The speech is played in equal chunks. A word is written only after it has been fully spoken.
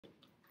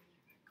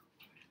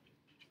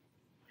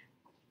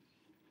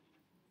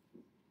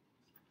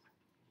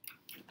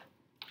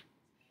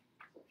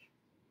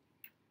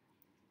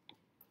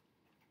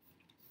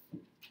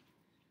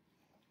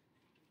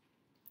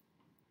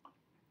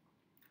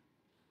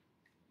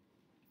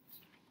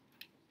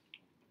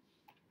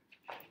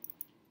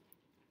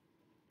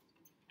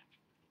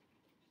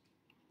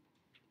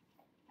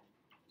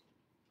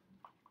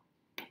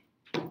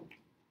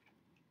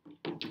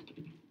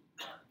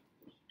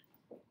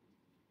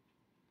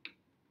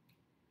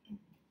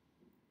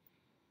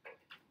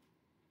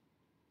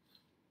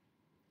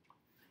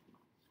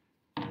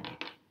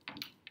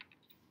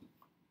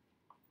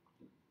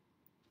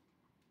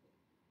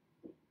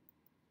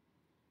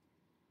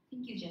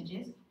Thank you,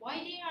 judges. Why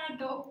they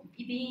are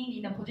being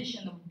in the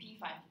position of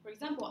P5? For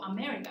example,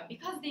 America,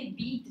 because they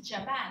beat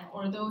Japan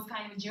or those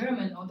kind of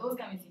German or those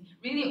kind of things,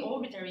 really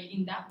arbitrary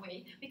in that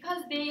way,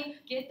 because they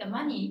get the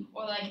money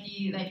or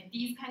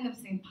these kind of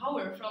thing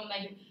power from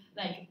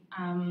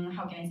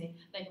how can I say,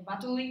 like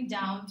battling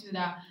down to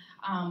the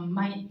how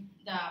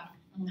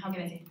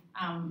can I say,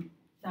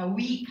 the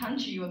weak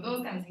country or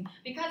those kind of things.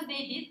 Because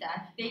they did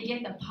that, they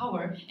get the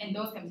power and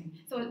those kind of things.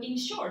 So in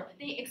short,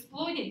 they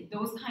exploited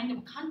those kind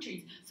of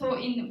countries. So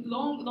in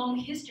long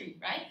history,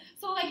 right?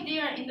 So like they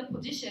are in the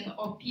position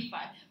of P5.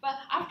 But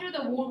after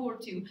the World War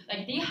II,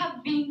 like they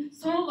have been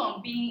so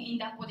long being in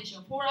that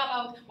position for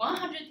about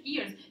 100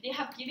 years. They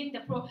have getting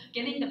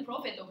the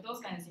profit of those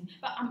kind of things.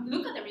 But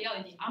look at the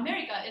reality.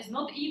 America is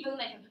not even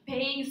like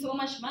paying so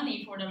much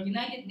money for the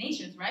United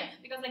Nations, right?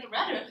 Because like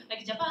rather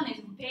like Japan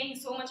is paying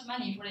so much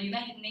money for the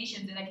United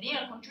Nations, and like they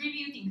are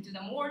contributing to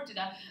the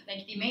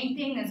the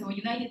maintenance of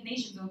United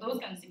Nations or those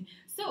kind of things.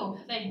 So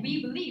like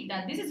we believe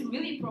that this is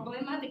really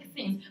problematic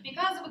things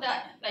because of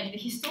that, like the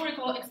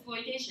historical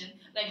exploitation,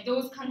 like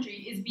those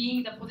countries is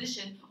being the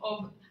position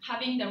of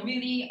having the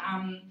really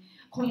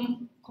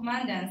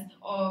commandants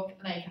of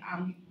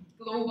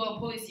global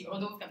policy or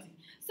those kind of things.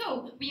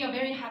 So we are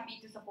very happy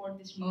to support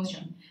this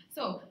motion.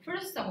 So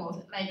first of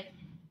all,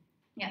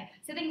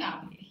 setting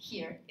up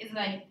here is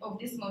like of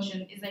this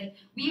motion is like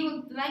we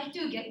would like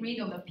to get rid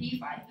of the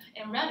P5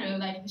 and rather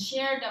like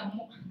share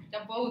the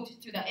vote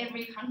to the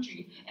every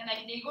country, and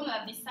like they're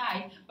gonna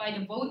decide by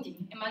the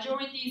voting. A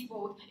majority's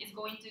vote is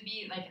going to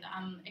be like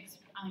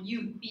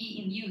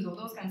be in use or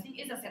those kinds of things.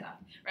 Is a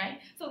setup, right?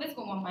 So let's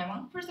go one by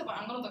one. First of all,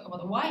 I'm gonna talk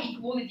about why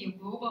equality of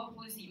global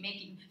policy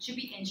making should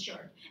be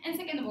ensured, and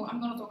second of all, I'm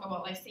gonna talk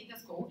about like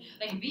status quo.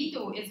 Like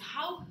veto is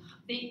how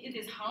it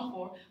is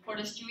harmful for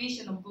the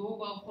situation of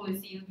global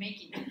policy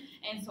making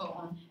and so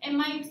on. And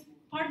my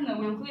partner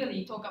will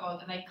clearly talk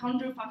about like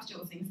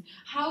counterfactual things,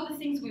 how the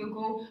things will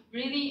go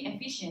really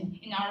efficient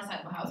in our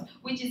side of the house,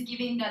 which is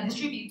giving the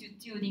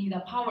distributing the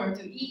power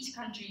to each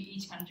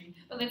country.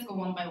 But let's go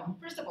one by one.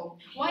 First of all,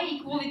 why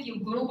equality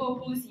of global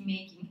policy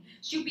making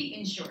should be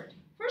ensured.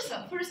 First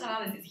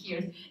analysis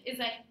here is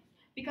like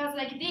because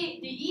like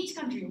each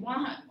country,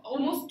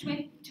 almost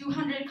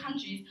 200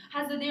 countries,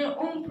 has their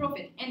own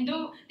profit, and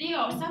though they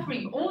are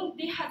suffering,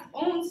 they have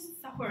own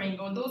suffering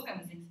or those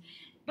kind of things.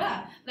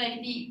 But like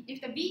if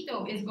the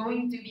veto is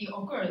going to be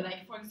occur,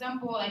 like for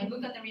example, like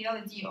look at the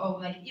reality of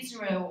like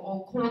Israel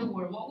or Cold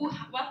War.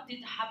 What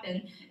did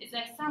happen? It's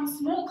like some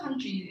small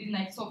countries in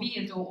like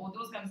Soviet or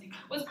those kind of things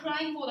was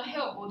crying for the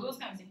help or those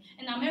kind of things.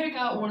 And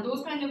America or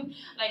those kind of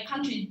like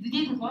countries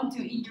didn't want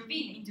to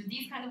intervene into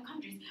these kind of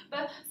countries.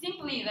 But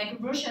simply like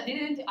Russia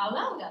didn't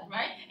allow that,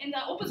 right? And the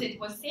opposite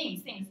was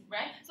same things,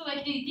 right? So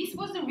like this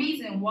was the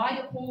reason why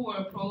the Cold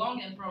War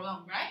prolonged,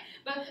 right?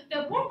 But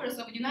the purpose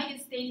of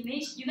United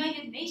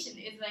Nation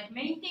is like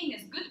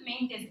good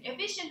maintenance,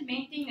 efficient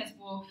maintenance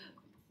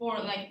for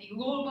like the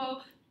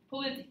global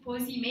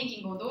policy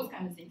making or those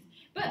kind of things.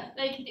 But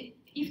like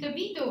if the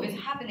veto is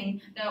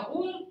happening,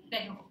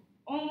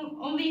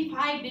 only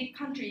 5 big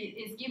countries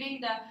is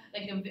giving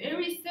the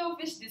very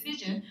selfish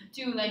decision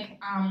to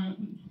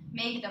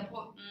make the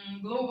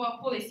global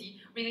policy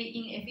really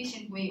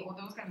inefficient way or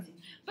those kind of things.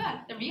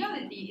 But the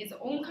reality is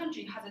own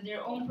country has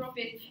their own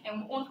profit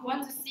and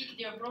want to seek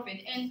their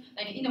profit. And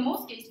like in the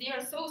most case, they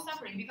are so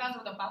suffering because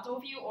of the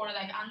battlefield or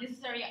like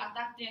unnecessary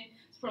attack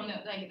from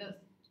the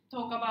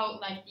talk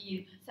about like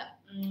the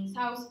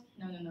South,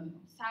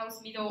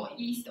 Middle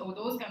East or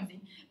those kind of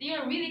things. They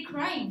are really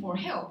crying for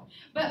help.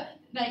 But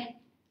like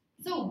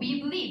so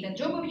we believe the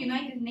job of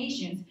United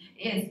Nations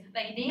is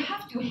like they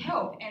have to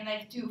help and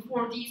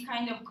for these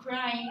kind of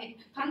crying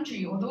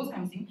country or those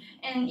kind of things,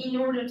 and in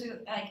order to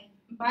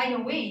by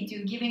the way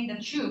to giving the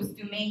troops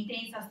to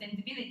maintain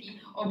sustainability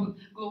of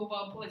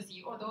global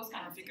policy or those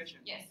kind of things.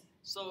 Yes.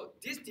 So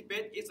this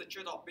debate is a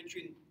trade-off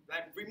between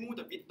remove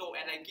the veto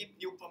and give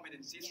new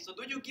permanencies. Yeah. So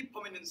do you give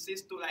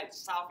permanencies to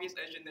Southeast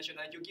Asian nation,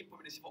 and you give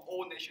permanency for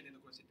all nations in the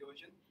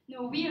constitution?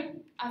 No, we are,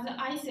 as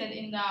I said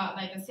in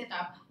the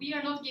setup, we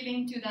are not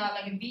giving to the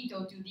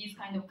veto to these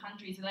kind of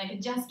countries,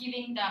 just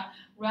giving the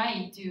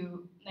right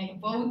to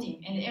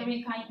voting, and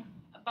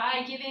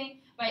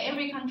by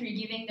every country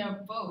giving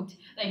their vote,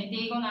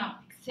 they gonna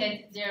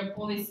set their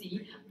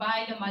policy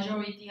by the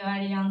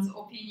majoritarian's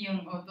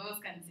opinion or those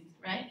kind of things,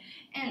 right?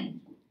 And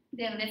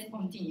then let's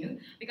continue,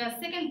 because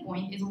second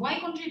point is why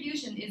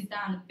contribution is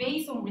done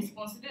based on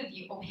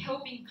responsibility of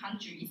helping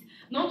countries,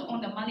 not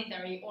on the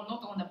monetary or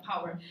not on the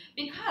power.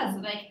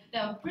 Because the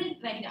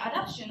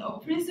adoption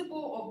of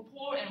principle of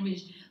poor and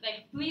rich,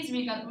 please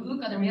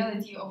look at the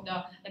reality of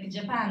the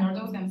Japan or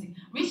those kinds of things.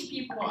 Rich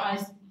people are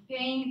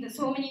paying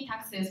so many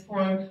taxes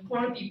for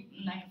poor people,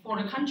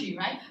 for the country,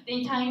 right?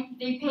 They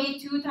pay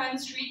 2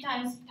 times, 3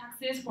 times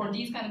taxes for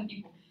these kind of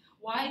people.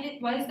 Why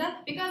is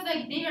that? Because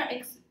they are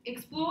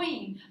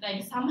exploiting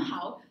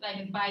somehow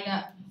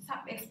by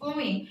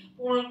exploiting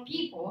poor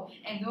people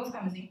and those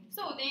kind of things.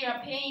 So they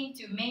are paying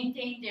to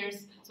maintain their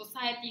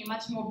society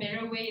much more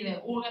better way,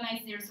 they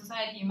organize their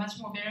society much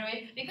more better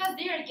way, because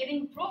they are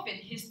getting profit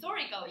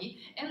historically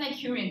and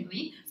like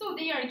currently. So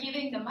they are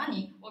giving the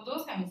money or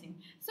those kind of things.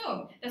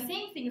 So the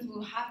same things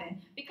will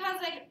happen because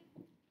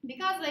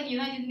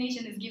United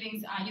Nations is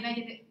giving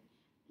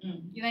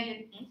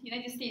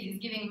United States is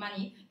giving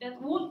money.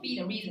 That won't be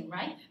the reason,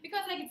 right?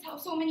 Because like it's how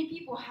so many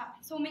people have,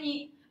 so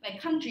many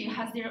like country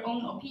has their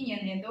own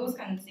opinion and those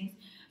kind of things.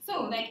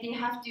 So like they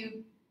have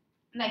to,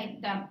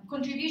 like the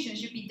contribution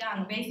should be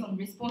done based on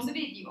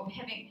responsibility of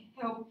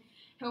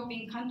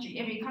helping country,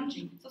 every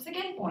country. So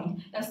second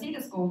point, the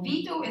status quo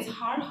veto is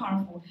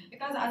harmful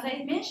because as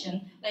I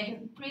mentioned, like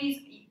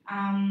please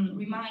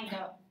remind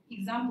the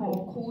example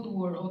of Cold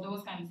War or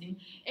those kind of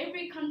things.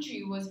 Every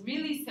country was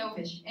really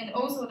selfish, and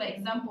also the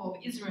example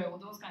of Israel,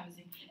 those kind of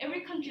things.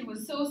 Every country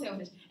was so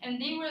selfish, and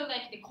they were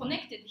like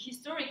connected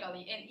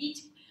historically, and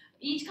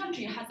each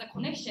country has a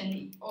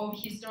connection of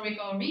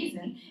historical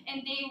reason,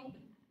 and they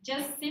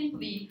just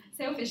simply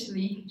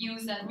selfishly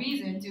use that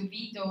reason to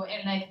veto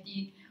and like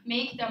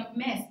make the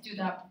mess to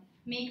the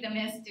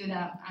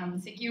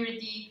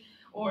security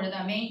or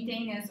the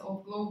maintenance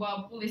of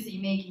global policy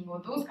making or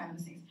those kind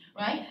of things,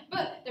 right?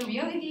 But the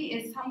reality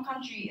is some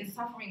country is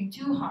suffering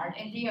too hard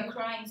and they are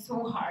crying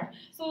so hard.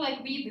 So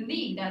like we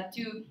believe that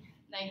to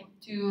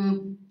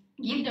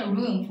give the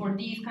room for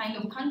these kind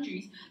of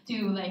countries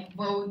to like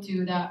vote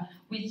to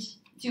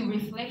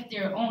reflect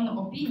their own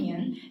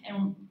opinion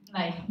and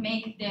like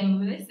make them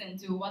listen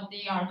to what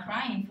they are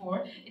crying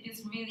for, it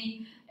is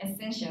really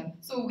essential.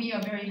 So we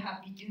are very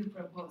happy to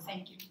propose.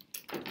 Thank you.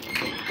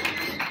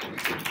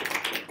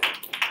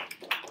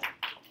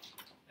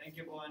 Thank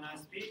you for a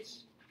nice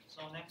speech.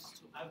 So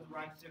next, I would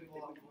like to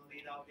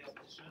lead out the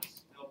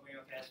oppositions. Open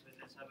your case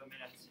within 7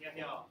 minutes. Here.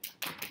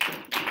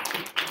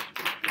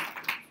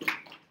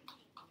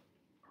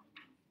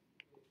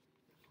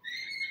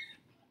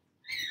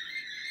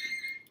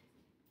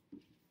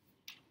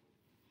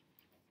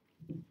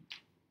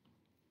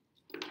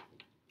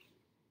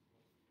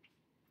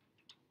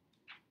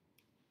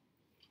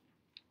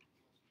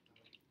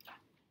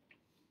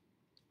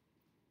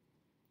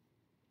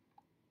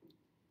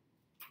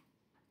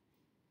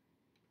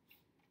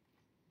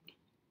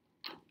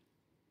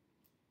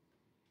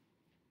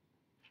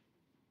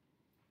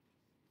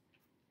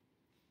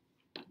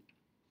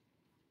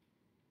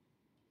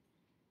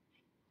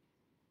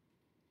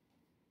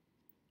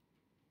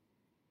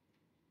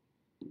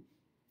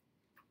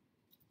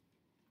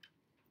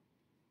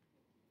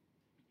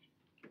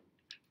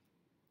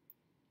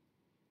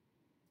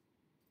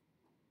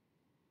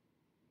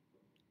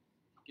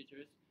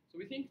 Teachers. So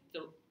we think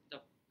the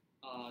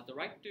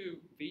right to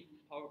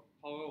veto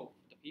power of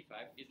the P5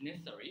 is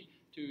necessary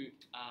to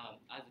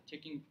as a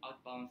checking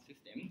out balance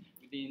system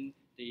within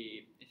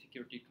the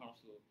Security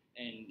Council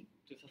and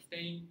to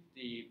sustain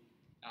the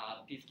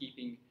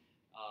peacekeeping,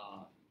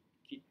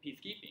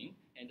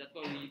 and that's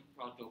why we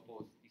proud to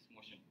oppose this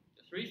motion.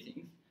 The three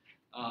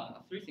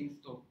things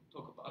to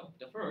talk about.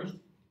 The first,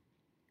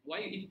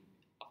 why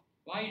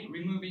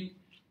removing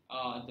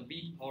the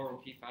veto power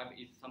of P5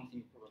 is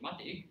something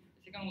problematic.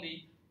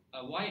 Secondly,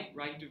 why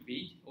right to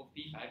veto of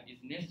P5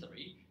 is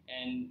necessary,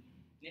 and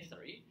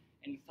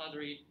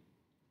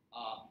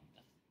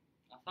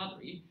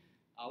thirdly,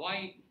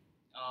 why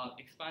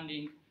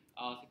expanding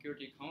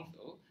Security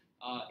Council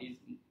is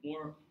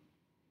more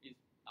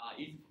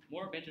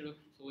better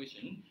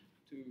solution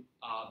to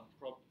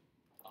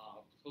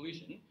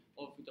solution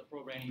of the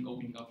programming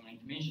open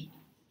government mentioned.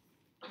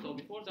 So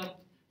before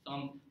that,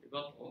 some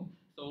rebuttal.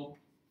 So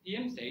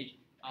PM said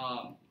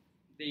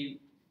they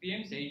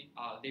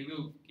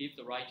will give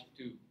the right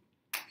to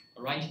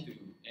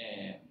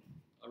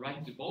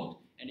vote,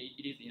 and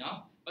it is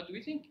enough. But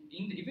we think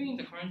even in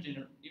the current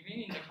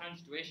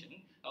situation,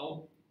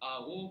 all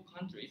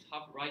countries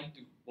have right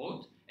to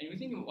vote, and we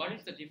think what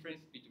is the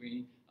difference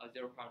between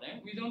their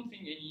paradigm? We don't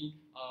think any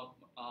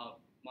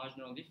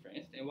marginal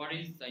difference, and what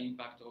is the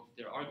impact of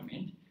their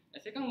argument?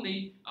 And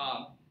secondly,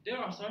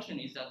 their assertion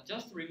is that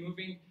just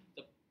removing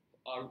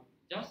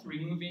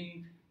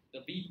the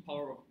veto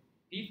power of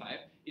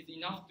P5 is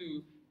enough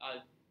to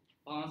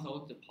balance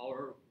out the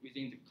power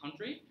within the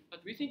country.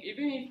 But we think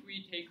even if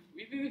we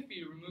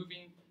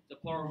removing the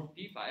power of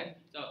P5,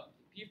 the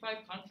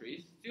P5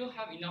 countries still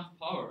have enough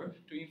power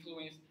to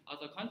influence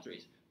other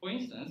countries. For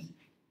instance,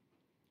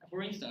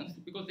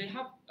 because they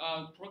have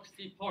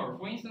proxy power.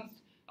 For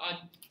instance, a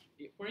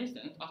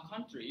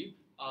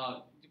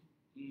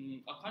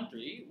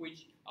country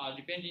which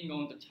depending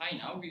on the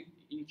China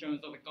in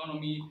terms of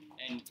economy,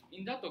 and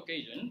in that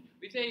occasion,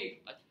 we say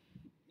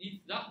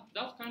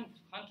that kind of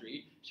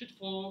country should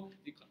follow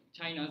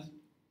China's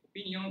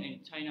opinion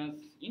and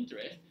China's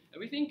interest. And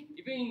we think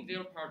even in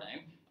their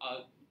paradigm,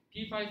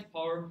 P5's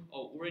power are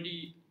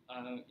already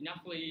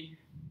enoughly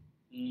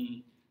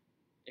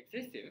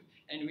excessive,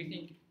 and we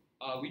think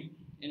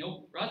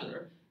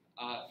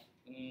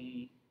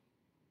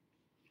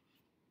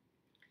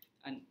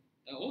and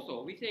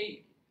also we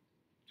say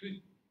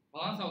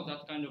balance out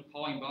that kind of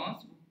power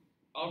imbalance,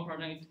 our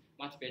paradigm is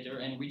much better,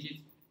 and which is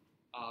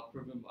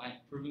proven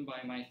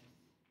by my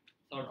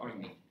third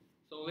argument.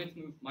 So let's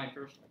move my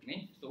first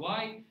argument. So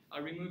why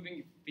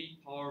removing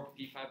peak power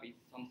P5 is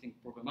something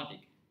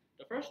problematic?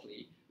 So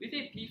firstly, we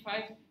say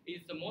P5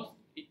 is the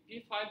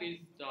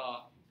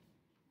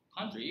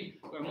country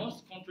where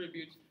most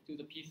contribute to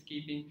the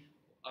peacekeeping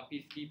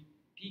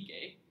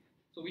PK.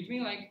 So which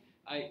means like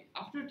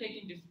after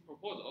taking this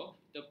proposal,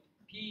 the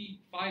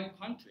P5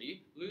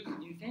 country lose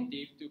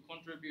incentive to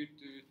contribute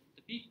to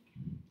the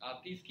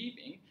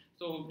peacekeeping.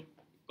 So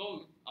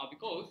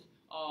because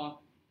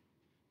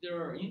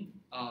they're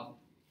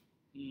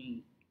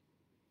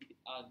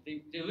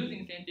they lose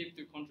incentive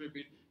to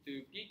contribute to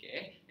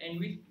PK, and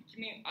which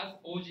means as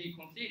OG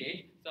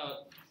conceded,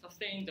 the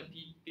sustain the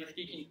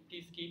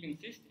peacekeeping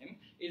system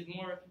is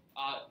more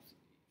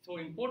so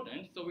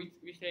important. So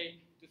we say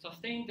to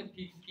sustain the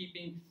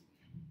peacekeeping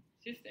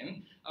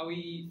system,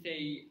 we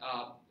say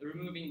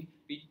removing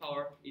big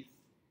power is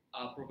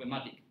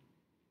problematic.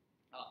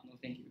 No,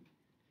 thank you.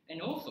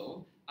 And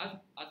also, as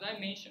I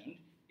mentioned,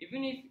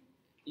 even if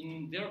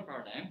in their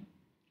paradigm,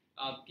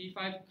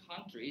 P5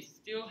 countries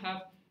still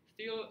have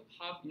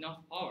enough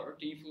power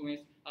to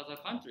influence other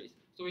countries.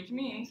 So it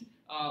means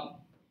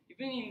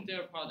even in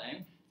their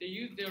paradigm, they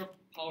use their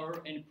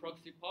power and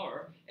proxy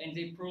power, and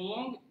they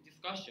prolong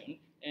discussion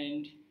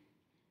and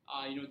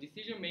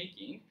decision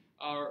making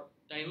are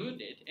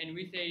diluted, and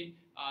we say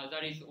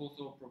that is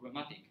also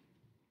problematic.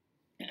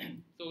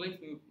 So let's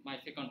move my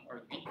second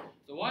argument.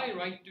 So why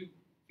right to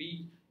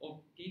veto of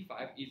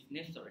P5 is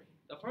necessary?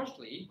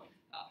 Firstly,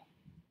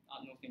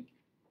 no, thank you.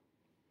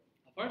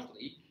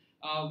 Firstly,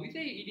 we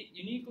say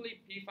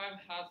uniquely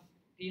P5's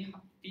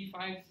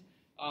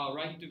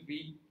right to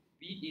veto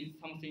is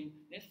something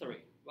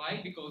necessary.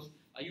 Why? Because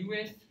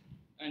US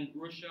and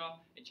Russia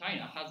and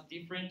China has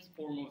different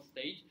form of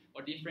state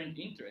or different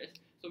interests.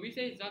 So we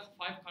say that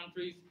 5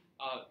 countries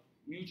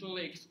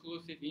mutually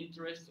exclusive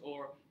interests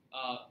or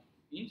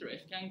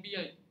interest can be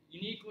a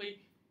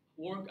uniquely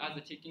work as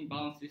a checking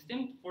balance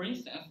system. For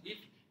instance, if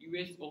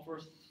US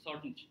offers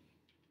certain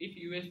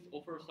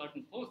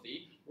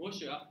policy,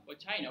 Russia or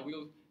China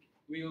will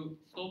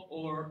stop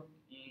or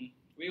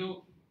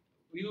will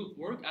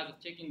work as a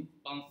checking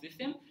balance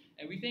system,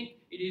 and we think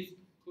it is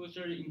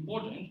crucially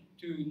important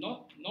to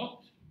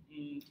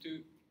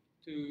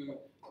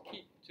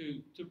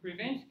to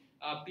prevent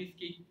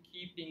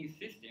peacekeeping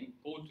system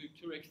go to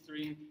too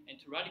extreme and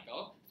too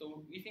radical.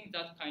 So we think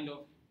that kind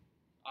of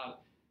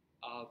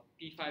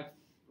P5's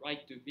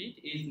right to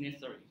veto is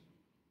necessary.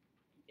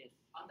 Yes.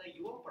 Under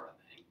your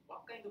paradigm,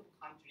 what kind of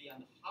country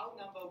and how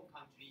number of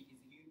country is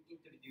you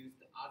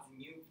introduced as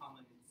new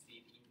permanent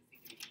seat in the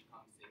Security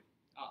Council?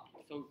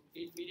 So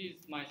it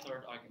is my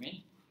third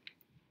argument.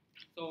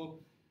 So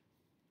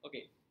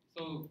okay,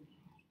 so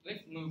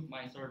let's move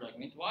my third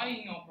argument. Why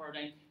in our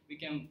paradigm we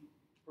can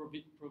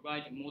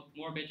provide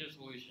more better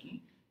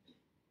solution?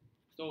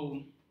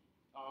 So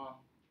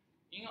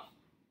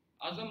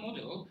as a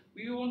model,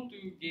 we want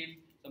to give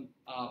some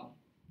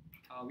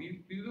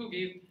we will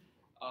give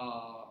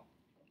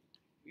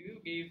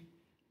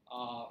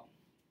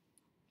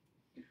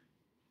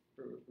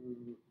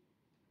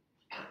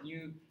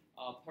new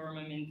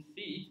permanent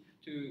seat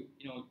to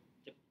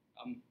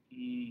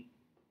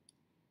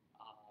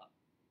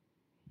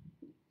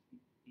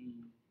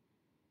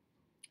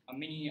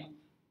many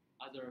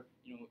other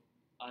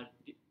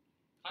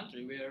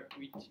country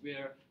which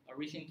were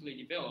recently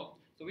developed.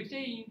 So we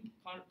say in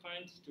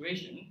current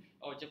situation,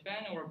 or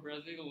Japan or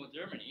Brazil or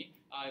Germany,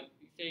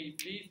 we say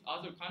these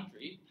other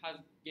country has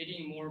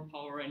getting more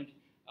power and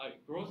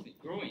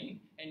growing,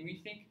 and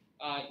we think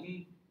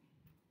in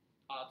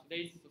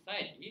today's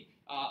society,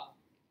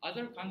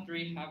 other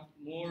countries have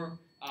more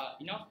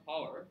enough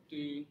power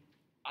to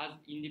as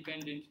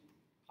independent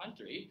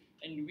country,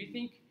 and we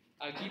think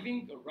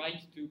giving a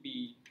right to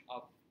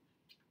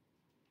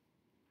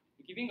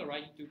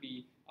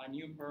be a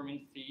new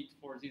permanent seat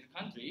for this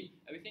country,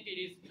 we think it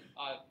is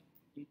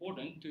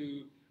important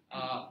to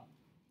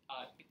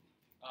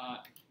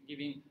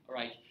giving a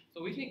right.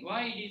 So we think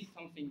why it is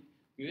something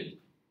good,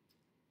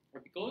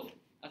 because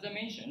as I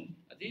mentioned,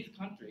 this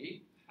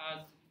country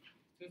has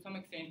to some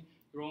extent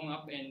grown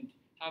up and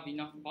have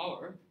enough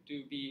power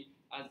to be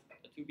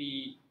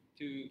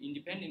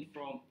independent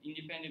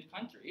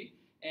country,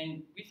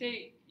 and we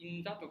say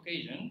in that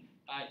occasion,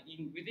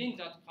 within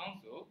that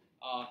council,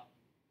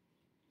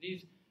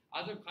 these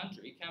other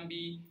country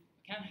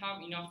can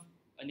have enough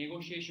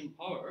negotiation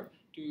power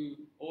to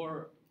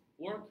or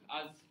work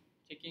as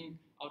checking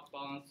out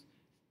balance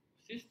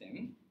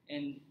system,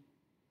 and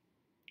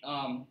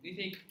we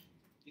think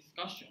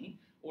discussion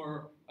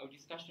or a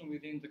discussion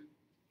within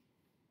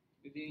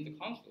the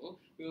council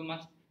will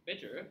much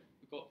better,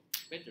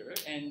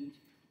 and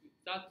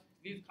that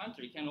this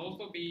country can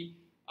also be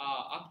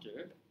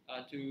actor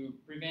to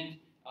prevent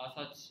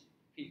such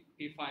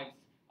P5's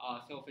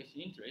selfish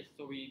interest.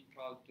 So we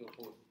proud to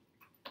oppose.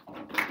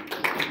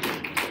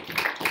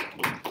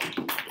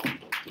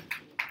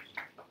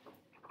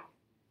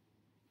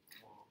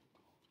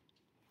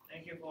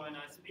 Thank you. you for a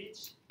nice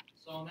speech.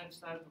 So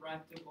next I would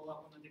like to call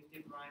upon the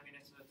Deputy Prime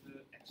Minister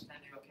to extend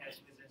your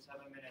case within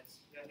 7 minutes.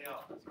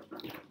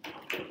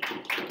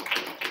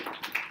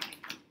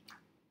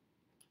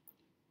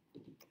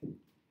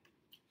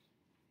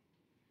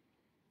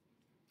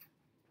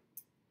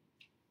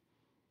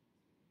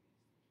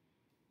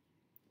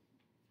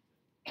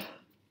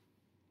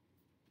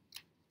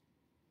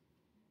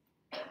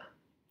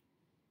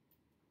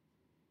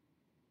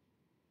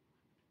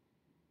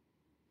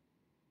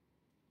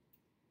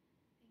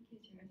 Thank you,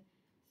 Chair.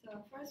 So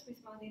first,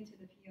 responding to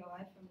the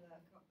POI from the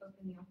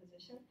opening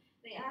opposition,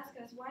 they ask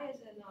us why is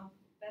it not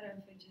better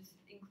if we just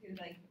include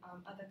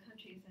other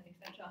countries and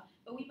etc.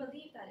 But we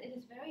believe that it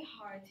is very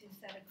hard to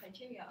set a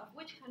criteria of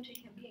which country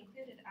can be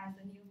included as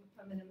a new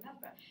permanent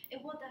member. It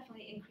will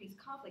definitely increase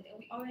conflict, and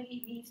we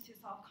already need to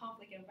solve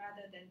conflict, and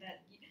rather than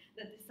that,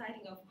 the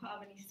deciding of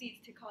how many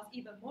seats to cause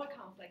even more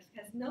conflicts,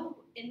 because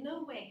in no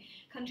way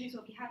countries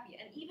will be happy.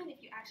 And even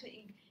if you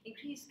actually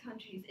increase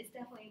countries, it's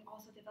definitely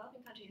also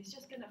developing countries. It's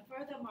just going to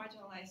further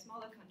marginalize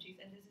smaller countries,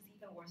 and this is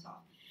even worse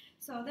off.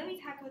 So let me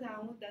tackle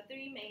down the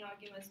three main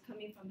arguments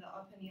coming from the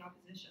opening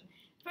opposition.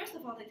 First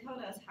of all, they told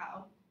us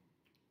how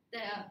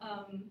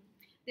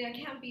there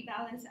can be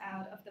balance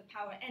out of the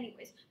power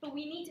anyways, but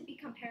we need to be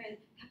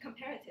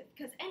comparative,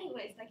 because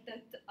anyways,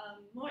 the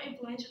more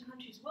influential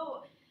countries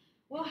will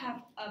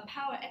have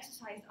power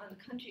exercised on the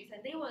countries,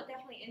 and they will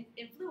definitely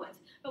influence.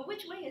 But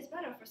which way is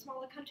better for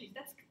smaller countries?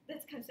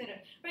 Let's consider.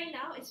 Right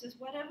now, it's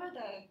just whatever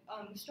the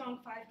strong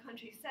five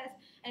countries says,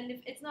 and if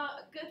it's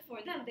not good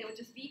for them, they will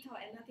just veto,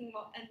 and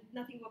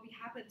nothing will be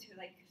happen to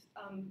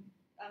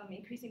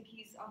increasing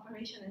peace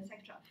operation,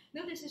 etc.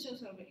 No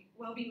decisions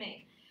will be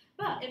made.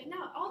 But if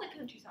now all the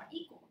countries are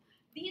equal,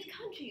 these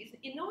countries,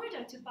 in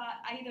order to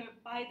either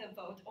buy the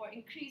vote or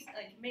increase,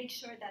 make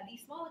sure that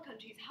these smaller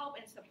countries help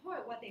and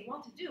support what they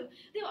want to do,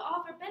 they will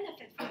offer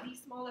benefit for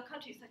these smaller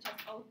countries, such as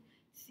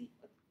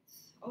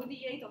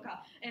ODA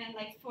and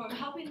for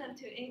helping them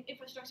to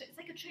infrastructure. It's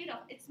like a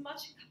trade-off. It's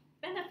much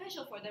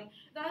beneficial for them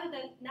rather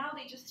than now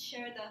they just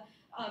share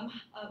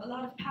a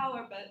lot of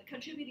power but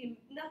contributing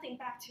nothing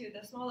back to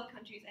the smaller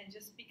countries, and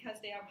just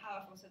because they are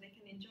powerful so they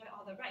can enjoy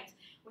all the rights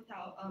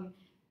without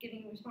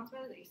giving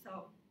responsibility.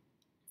 So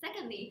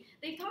secondly,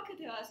 they've talked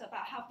to us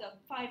about how the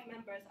 5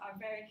 members are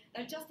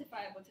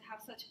justifiable to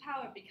have such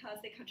power because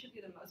they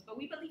contribute the most. But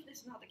we believe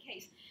this is not the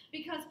case,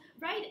 because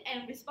right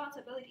and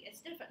responsibility is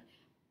different.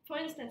 For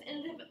instance,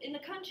 in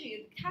the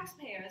country,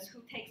 taxpayers who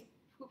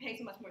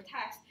pays much more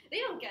tax,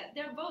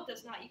 their vote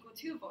does not equal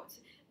 2 votes.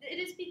 It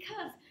is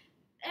because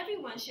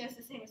everyone shares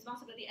the same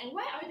responsibility. And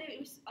why are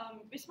they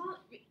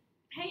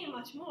paying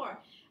much more?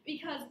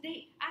 Because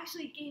they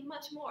actually gain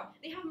much more.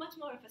 They have much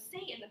more of a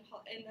say in the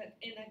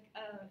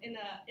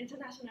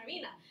international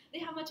arena.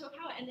 They have much more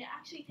power, and they're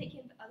actually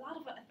taking a lot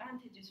of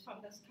advantages from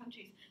those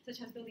countries,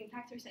 such as building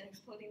factories and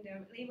exploiting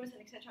their labors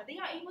and etc.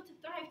 They are able to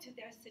thrive to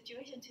their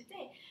situation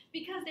today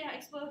because they are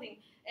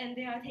exploiting and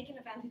they are taking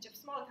advantage of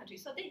smaller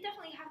countries. So they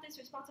definitely have this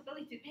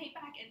responsibility to pay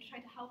back and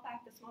try to help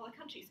back the smaller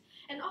countries.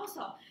 And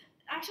also,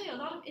 actually a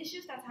lot of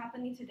issues that's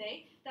happening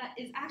today that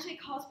is actually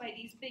caused by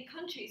these big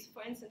countries.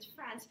 For instance,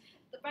 France.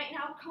 Right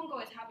now, Congo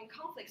is having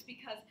conflicts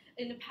because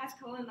in the past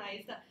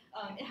colonized,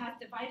 it has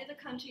divided the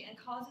country and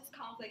causes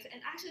conflicts.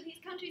 And actually, these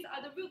countries are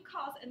the root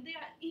cause, and they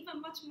are even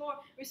much more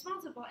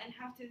responsible and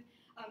have to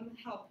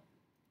help.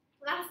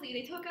 Lastly,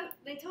 they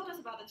told us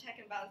about the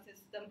check and balance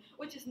system,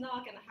 which is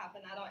not going to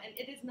happen at all, and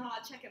it is not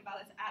a check and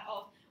balance at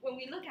all when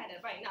we look at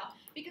it right now.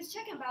 Because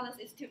check and balance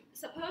is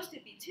supposed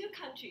to be 2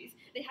 countries.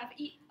 They have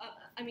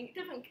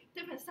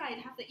different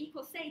sides have the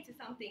equal say to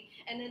something,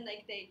 and then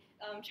they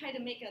try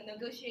to make a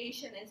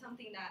negotiation and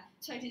something that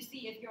try to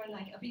see if you're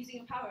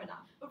abusing your power or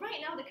not. But right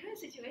now, the current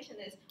situation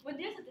is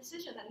when there's a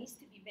decision that needs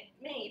to be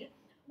made.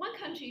 One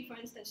country, for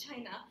instance,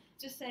 China,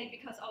 just say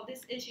because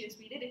this issue is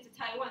related to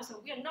Taiwan, so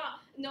we're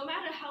not, no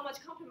matter how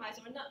much compromise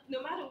or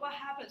no matter what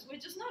happens, we're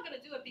just not going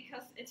to do it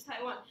because it's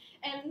Taiwan.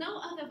 And no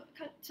other,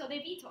 so they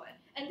veto it.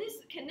 And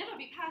this can never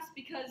be passed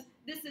because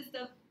this is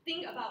the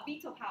thing about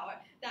veto power,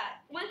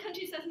 that one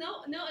country says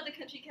no, no other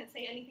country can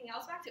say anything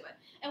else back to it.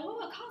 And what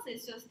will cause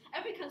is just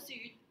every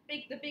country,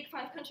 the big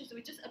 5 countries,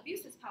 would just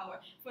abuse this power.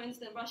 For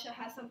instance, Russia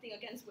has something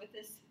against with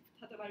this,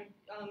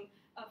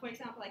 for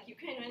example, like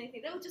Ukraine or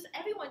anything,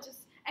 everyone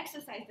just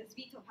exercise this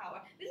veto power.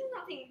 This is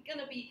nothing going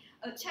to be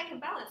a check and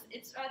balance.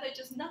 It's rather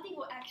just nothing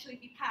will actually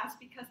be passed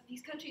because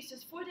these countries,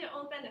 just for their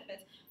own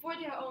benefits, for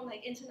their own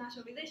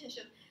international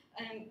relationship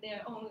and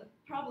their own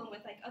problem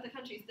with other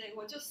countries, they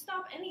will just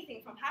stop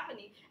anything from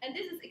happening. And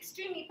this is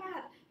extremely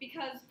bad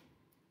because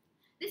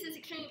this is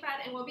extremely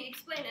bad and will be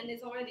explained, and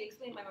is already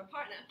explained by my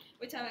partner,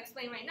 which I'll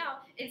explain right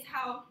now, is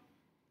how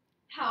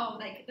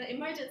the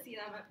emergency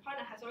that my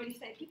partner has already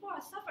said, people are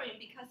suffering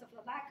because of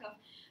the lack of,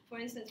 for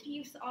instance,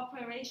 peace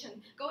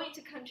operation, going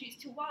to countries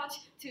to watch,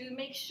 to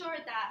make sure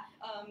that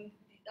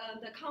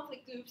the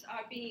conflict groups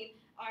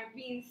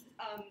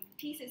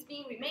peace is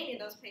being remained in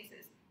those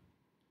places.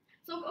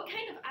 So what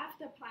kind of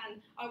after plan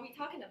are we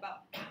talking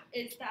about?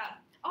 Is that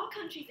all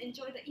countries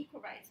enjoy the equal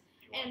rights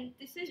and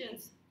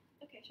decisions.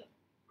 Okay, sure.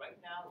 right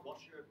now,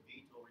 Russia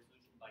veto a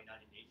resolution by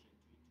United Nations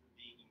to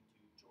intervene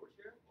into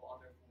Georgia or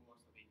other former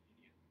Soviet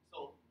Union.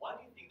 So why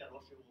do you think that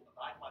Russia will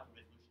abide by the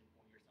resolution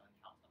 4 years on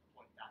House at the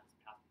point that is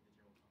passed in the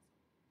General Council?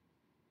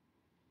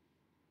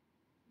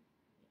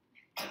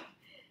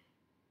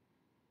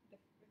 The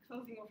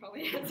closing will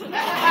probably answer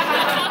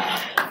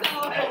that.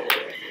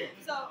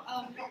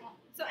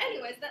 So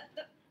anyways,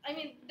 I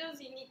mean,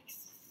 those unique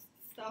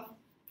stuff.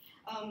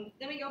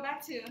 Then we go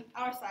back to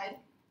our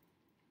side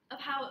of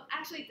how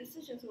actually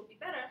decisions will be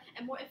better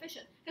and more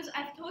efficient. Because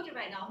I've told you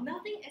right now,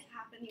 nothing is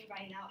happening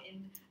right now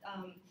in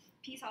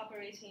peace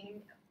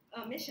operation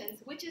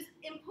missions, which is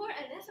important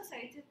and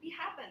necessary to be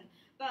happen.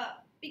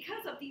 But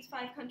because of these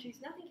 5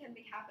 countries, nothing can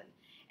be happen.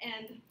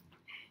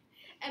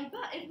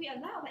 But if we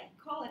allow like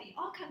equality,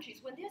 all countries,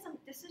 when there's a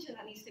decision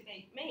that needs to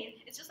be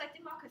made, it's just like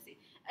democracy.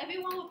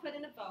 Everyone will put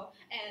in a vote,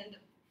 and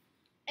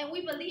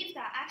we believe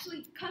that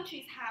actually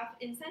countries have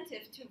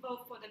incentive to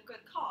vote for the good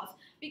cause,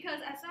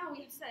 because as now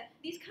we have said,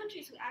 these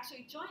countries who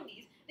actually join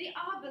these, they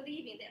are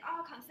believing, they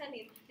are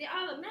consenting, they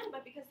are a member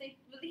because they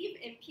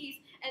believe in peace,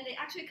 and they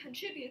actually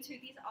contribute to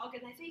these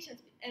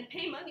organizations and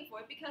pay money for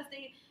it because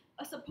they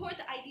support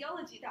the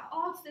ideology that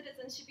all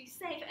citizens should be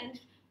safe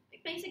and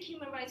basic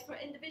human rights for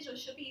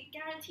individuals should be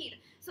guaranteed.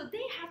 So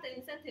they have the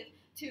incentive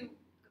to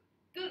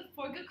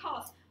for good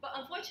cause. But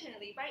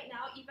unfortunately, right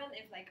now, even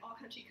if like all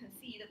countries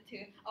concede to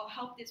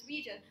help this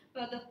region,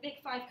 but the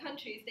big 5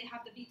 countries, they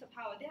have the veto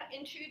power. They are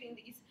intruding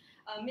these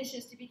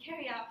missions to be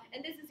carried out,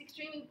 and this is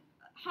extremely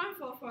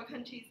harmful for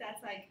countries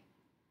that's like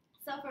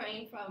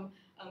suffering from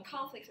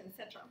conflicts,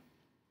 etc.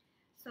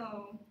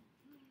 So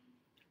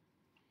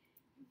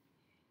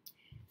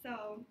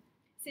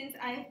since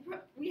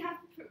we have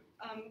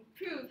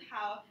proved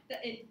how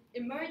the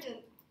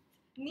emergent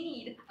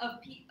need of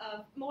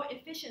more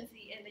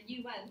efficiency in the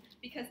UN,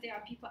 because there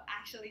are people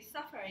actually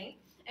suffering,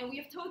 and we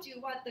have told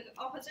you what the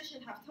opposition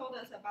have told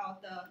us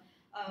about the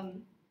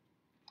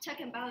check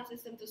and balance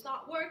system does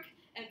not work,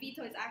 and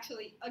veto is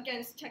actually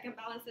against check and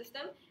balance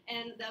system,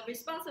 and the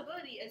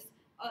responsibility is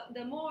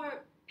the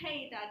more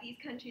pay that these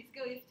countries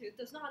go to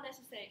does not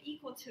necessarily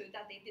equal to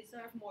that they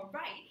deserve more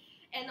right,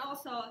 and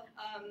also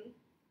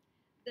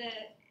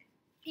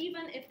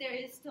even if there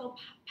is still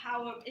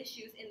power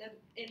issues in the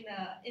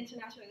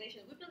international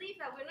relations, we believe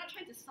that we're not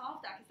trying to solve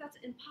that because that's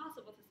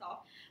impossible to solve,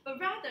 but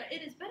rather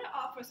it is better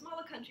off for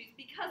smaller countries,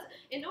 because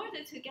in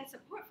order to get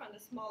support from the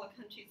smaller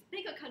countries,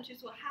 bigger countries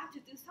will have to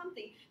do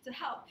something to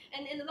help,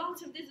 and in the long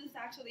term this is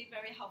actually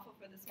very helpful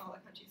for the smaller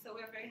countries, so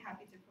we're very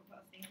happy to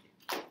propose. Thank you.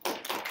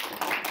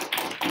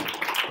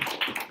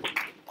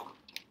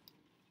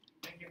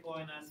 Thank you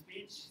for a nice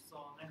speech.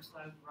 So next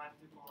I would like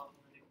to call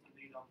upon the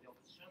leader of the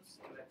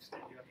oppositions to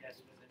extend your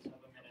guest visit 7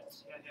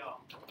 minutes. Here.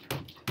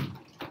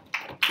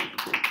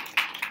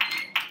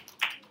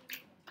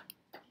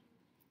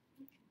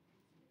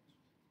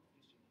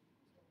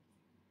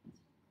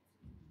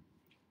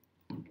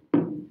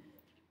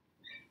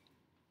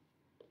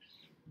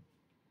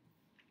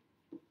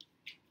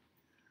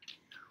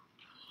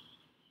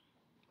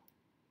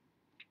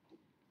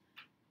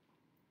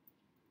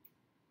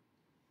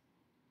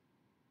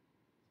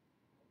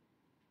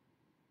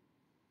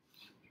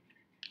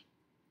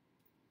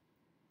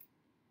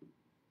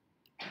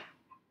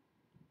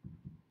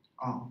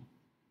 Can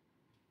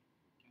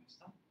I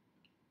start?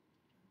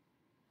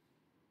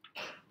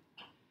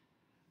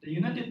 The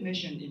United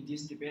Nations in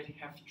this debate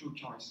have 2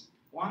 choices.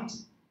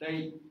 Once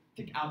they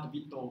take out the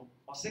veto,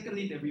 or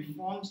secondly, they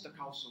reform the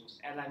councils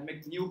and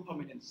make new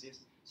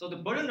permanencies. So the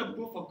burden of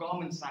proof for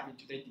government side in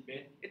today's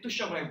debate is to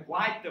show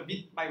why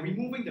by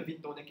removing the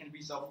veto they can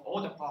resolve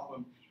all the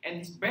problems, and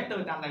it's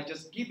better than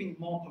just giving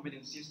more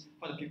permanencies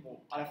for the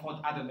people or for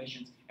the other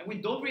nations. And we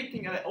don't really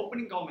think that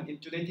opening government in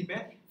today's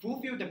debate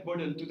fulfill the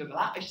burden to the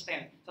large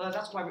extent. So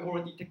that's why we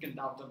already taken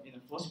down them in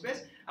the first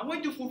place. I'm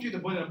going to fulfill the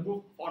burden of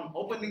proof on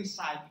opening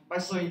side by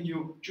showing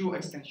you 2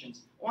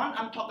 extensions. One,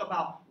 I'm talking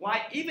about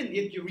why even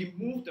if you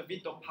remove the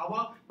veto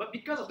power, but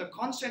because of the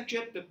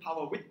concentrated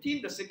power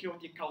within the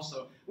Security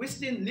Council, we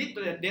still lead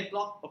to the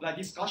deadlock of the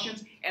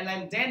discussions,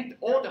 and then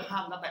all the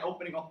harm that the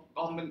opening of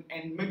government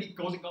and maybe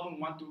closing government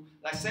want to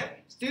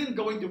say, still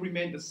going to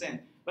remain the same.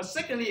 But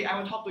secondly, I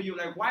will talk to you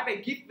why by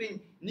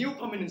giving new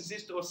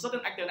permanencies to a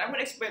certain actor. I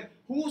will explain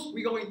who's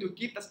we going to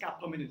give this kind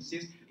of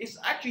permanencies. It's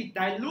actually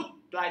dilute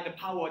the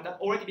power that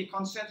already be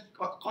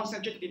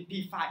concentrated in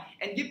P5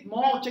 and give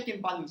more check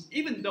and balance,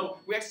 even though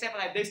we accept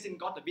that they still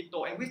got the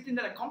veto, and we think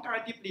that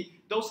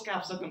comparatively those kind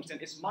of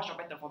circumstances is much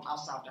better from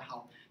outside of the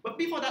house. But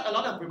before that, a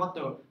lot of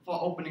rebuttal for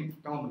opening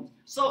government.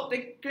 So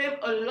they claim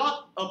a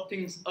lot of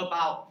things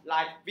about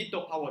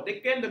veto power.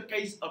 They claim the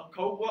case of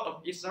Cold War,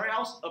 of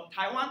Israel, of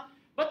Taiwan.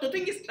 But the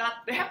thing is that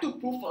they have to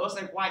prove for us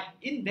why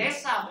in their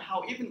side,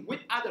 how even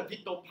with other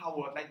veto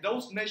power,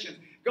 those nations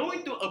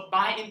going to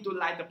abide into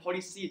the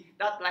policy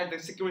that the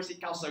Security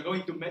Council are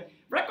going to make,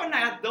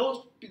 recognize that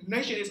those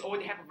nation is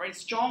already have a very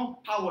strong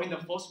power in the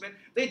first place,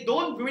 they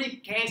don't really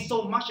care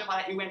so much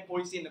about the UN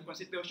policy in the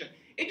constitution.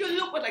 If you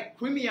look at like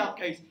Crimea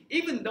case,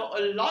 even though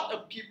a lot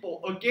of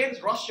people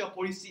against Russia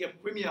policy of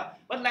Crimea,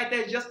 but like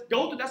they just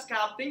go to that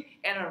kind of thing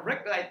and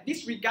like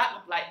disregard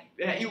of like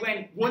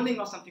UN warning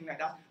or something like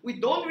that. We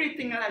don't really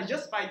think that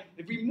just by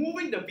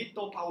removing the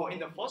veto power in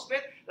the first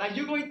place, like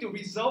you're going to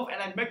resolve and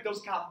like make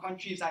those kind of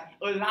countries like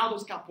allow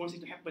those kind of policies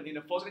to happen in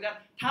the first place. There are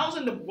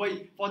thousands of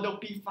ways for the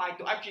P5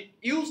 to actually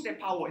use their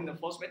power in the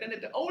first place. And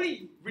the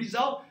only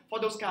result for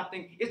those kind of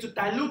things is to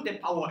dilute their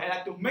power and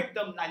like to make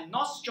them like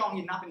not strong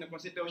enough in the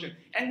constitution.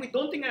 And we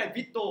don't think that like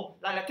veto,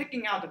 like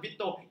taking out the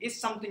veto is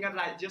something that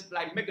like just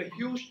like make a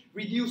huge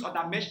reduce or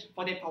damage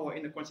for their power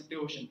in the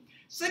constitution.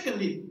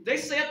 Secondly, they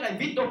said like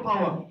veto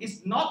power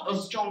is not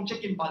a strong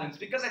check and balance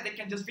because like, they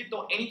can just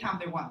veto anytime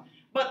they want.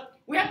 But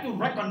we have to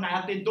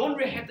recognize they don't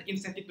really have the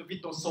incentive to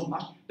veto so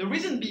much. The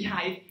reason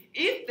behind it,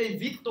 if they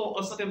veto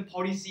a certain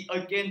policy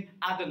against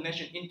other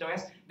nation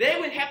interests, they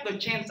will have the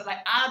chance that like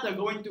others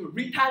going to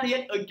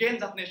retaliate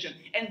against that nation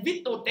and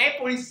veto their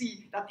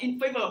policy that in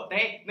favor of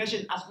their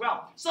nation as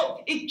well.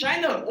 So if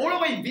China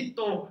always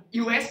veto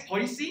US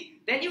policy,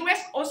 then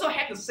US also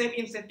have the same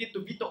incentive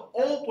to veto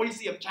all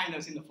policy of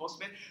China's in the first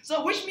place.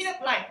 So which means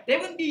that like there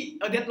will be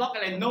a deadlock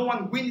and like no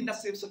one wins in that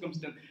same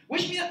circumstance.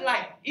 Which means that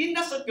like in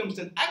that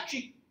circumstance,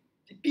 actually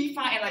P5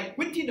 and like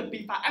within the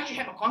P5 actually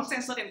have a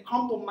consensus and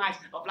compromise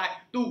of like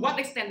to what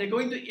extent they're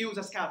going to use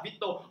this kind of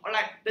veto, or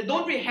like they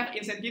don't really have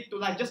incentive to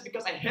like just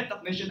because I hate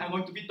that nation I'm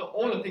going to veto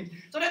all the things.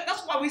 So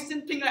that's why we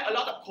still think like a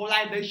lot of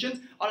coalitions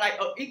or like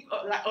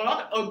a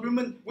lot of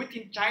agreement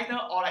within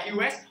China or like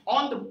US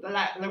on the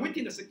like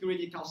within the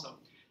Security Council.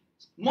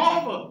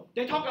 Moreover,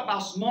 they talk about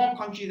small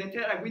countries. They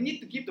tell like we need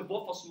to give the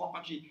vote for small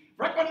countries.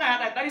 Recognize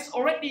that that is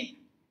already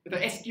the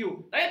SQ.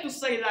 They have to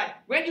say like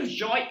when you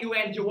join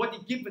UN, you already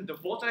given the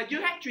vote. So that you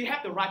actually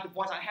have the right to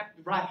vote and have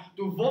the right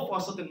to vote for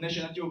a certain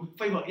nation that you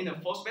favor in the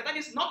first place. That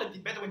is not the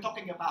debate that we're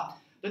talking about.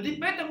 The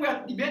debate that we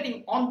are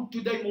debating on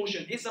today's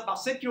motion is about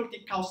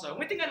Security Council.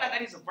 We think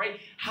that is a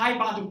very high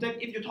bar to take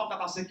if you talk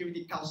about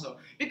Security Council.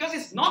 Because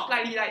it's not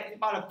like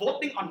about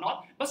voting or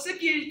not, but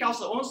Security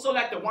Council also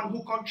like the one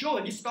who control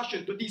the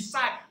discussion to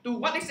decide to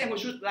what extent we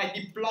should like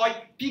deploy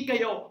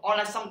PKO or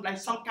like some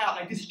kind of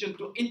like decision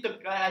to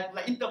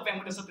intervene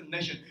with a certain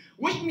nation.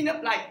 Which means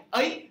that like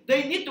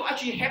they need to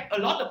actually have a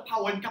lot of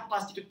power and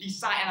capacity to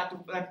decide and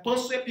to like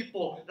persuade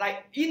people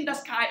like in the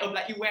sky of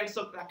like UN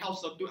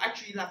Council to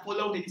actually like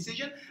follow the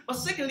decision. But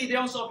secondly, they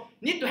also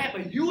need to have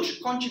a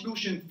huge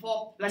contribution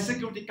for like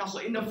Security Council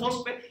in the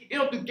first place in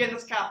order to get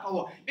this kind of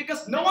power.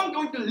 Because no one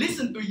going to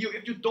listen to you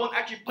if you don't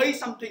actually pay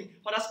something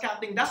for that kind of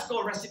thing. That's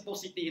called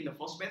reciprocity in the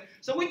first place.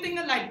 So we think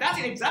that like that's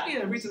exactly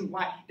the reason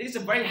why there is a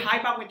very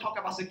high bar when we talk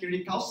about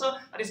Security Council.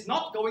 That it's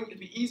not going to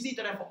be easy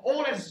to for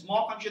all the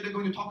small countries they're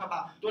going to talk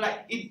about to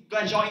like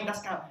join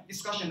that kind of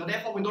discussion. And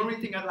therefore, we don't really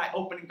think that like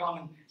opening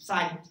government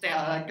side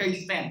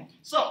case stand.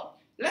 So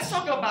let's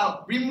talk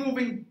about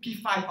removing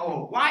P5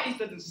 power. Why is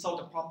that solve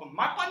the problem?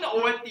 My partner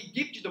already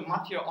gives you the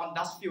material on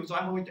that field, so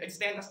I'm going to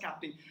extend that kind of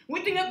thing.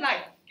 We think that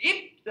like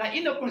if like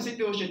in the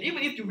constitution,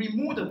 even if you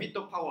remove the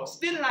veto power,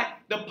 still like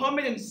the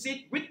permanent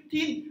seat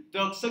within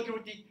the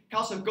Security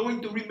Council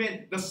going to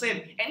remain the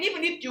same. And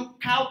even if you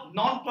count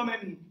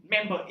non-permanent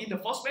member in the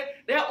first place,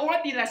 there are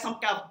already like some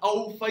kind of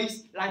old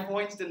face, like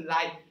for instance,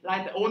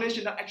 like the old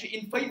nation that actually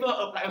in favor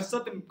of like a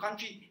certain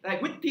country,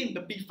 like within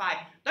the P5.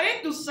 They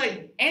have to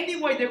say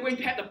anyway they're going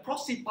to have the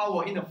proxy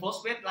power in the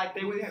first place, like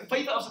they will have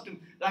favor of certain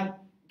like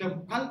the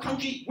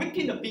country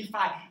within the P5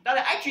 that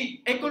are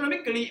actually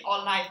economically or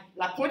like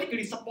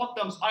politically support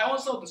them, are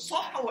also the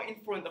soft power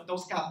influence of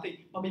those kind of things.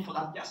 But before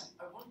that, yes.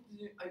 I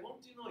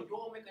want to know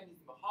your mechanism,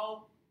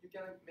 how you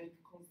can make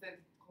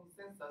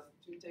consensus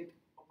to take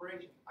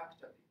operation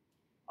actually.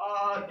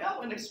 Yeah, I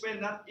will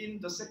explain that in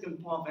the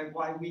second part, like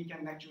why we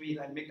can actually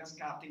like make us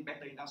kind of thing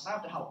better in outside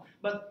of the house.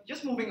 But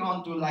just moving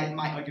on to like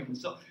my argument.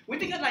 So we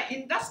think that like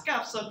in that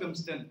kind of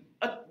circumstance,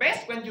 at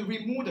best when you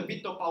remove the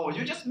veto power,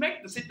 you just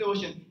make the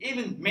situation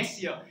even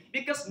messier.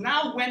 Because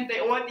now when they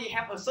already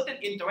have a certain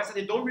interest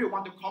and they don't really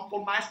want to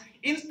compromise,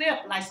 instead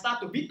of like start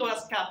to veto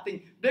that kind of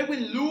thing, they will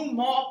lose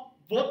more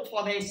vote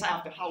for their side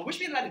of the house, which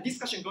means like the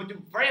discussion going to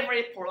very,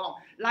 very prolonged.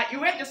 Like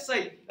US just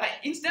say, like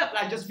instead of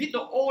like just veto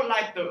all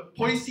like the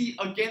policy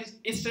against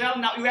Israel,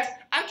 now US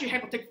actually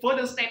have to take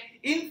further steps,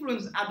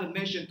 influence other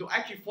nations to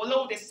actually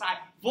follow their side,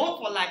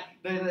 vote for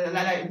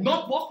like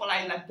not vote for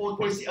like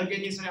policy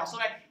against Israel. So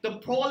like the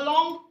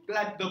prolonged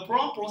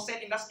process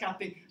in that kind of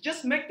thing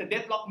just make the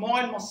deadlock more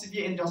and more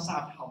severe in your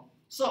side of the house.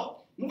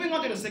 So moving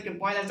on to the second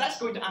point, that's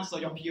going to answer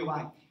your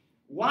POI.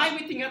 Why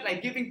we think that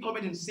like giving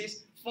permanent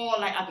seats for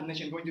like other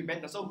nations going to be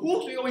better? So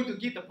who's we going to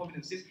give the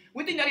permanent seats?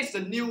 We think that is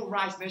the new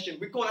rise nation.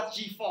 We call that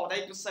G4.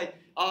 They to say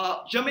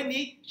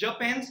Germany,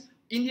 Japan,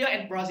 India,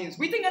 and Brazil.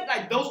 We think that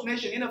like those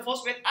nations in the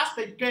first place, as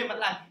they claim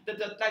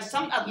like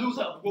some are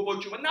loser of World War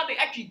II, but now they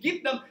actually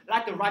give them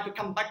like the right to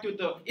come back to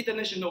the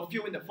international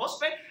field in the first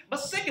place. But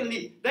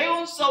secondly, they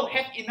also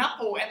have enough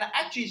power and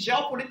actually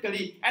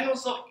geopolitically and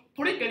also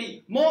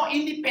politically more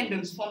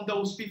independence from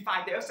those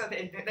P5.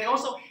 They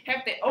also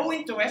have their own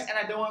interests,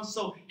 and they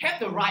also have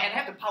the right and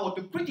have the power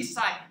to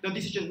criticize the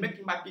decision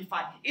making by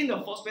P5 in the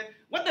first place.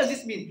 What does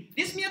this mean?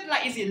 This means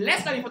like it's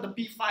less likely for the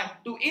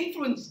P5 to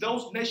influence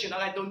those nations,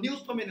 like the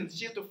news prominent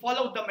to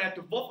follow them and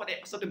to vote for their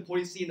certain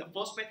policy in the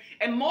first place,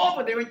 and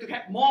more they're going to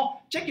have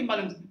more check and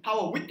balance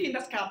power within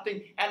that kind of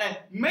thing, and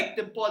make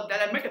the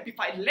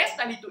P5 less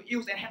likely to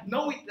use and have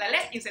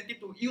less incentive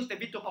to use the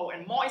veto power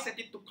and more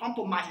incentive to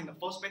compromise in the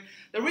first place.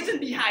 The reason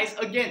behind is,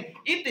 again,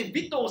 if they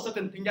veto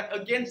certain things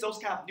against those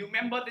kind of new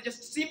members, they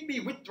just simply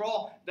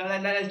withdraw,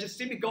 they just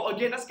simply go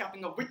against that kind of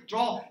thing, or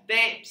withdraw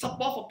their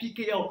support for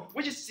PKO,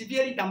 which is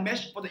severely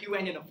damaged for the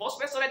UN in the first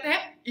place, so that they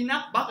have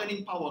enough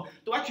bargaining power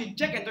to actually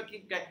check and to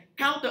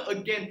counter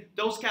against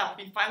those kind of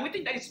P5. We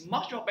think that is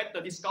much more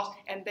better discussed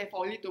and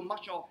therefore lead to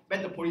much more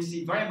better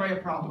policy. Very,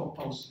 very proud to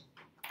oppose.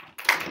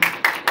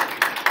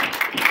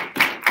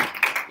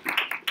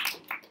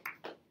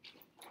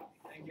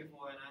 Thank you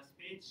for a nice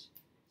speech.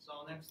 So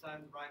next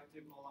I'd like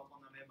to call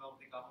upon a member of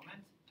the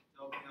government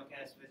to open your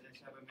case within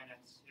 7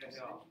 minutes. Here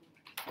you are.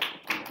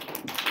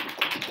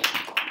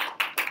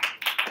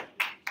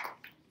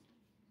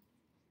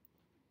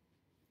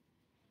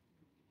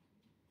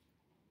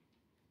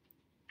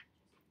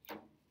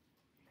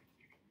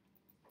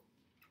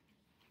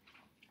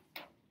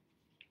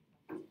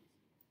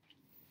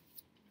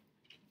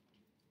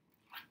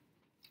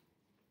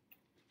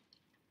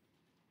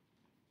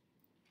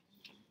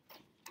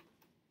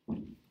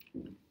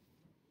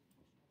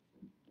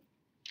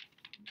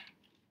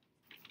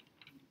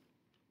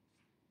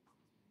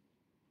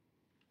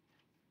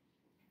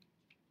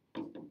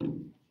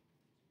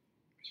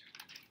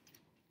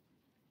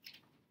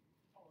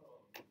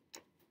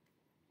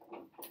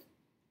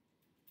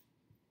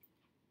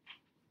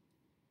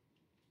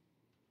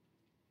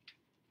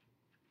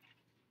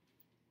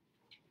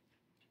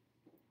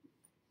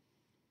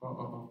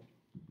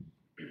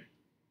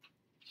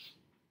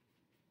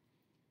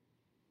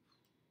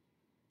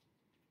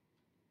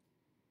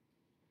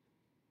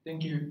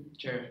 Thank you,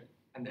 Chair,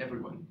 and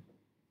everyone.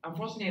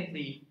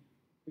 Unfortunately,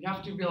 we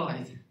have to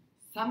realize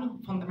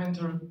some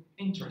fundamental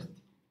interest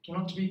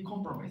cannot be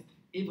compromised,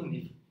 even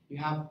if you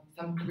have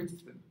some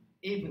criticism,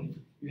 even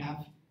if you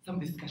have some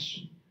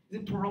discussion. The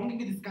prolonging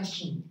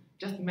discussion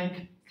just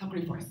make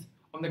sacrifice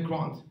on the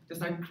ground,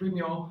 just like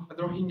Crimea and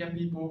the Rohingya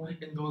people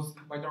in those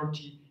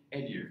minority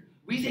areas.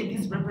 We say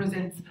this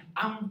represents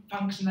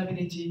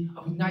unfunctionality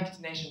of United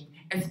Nations,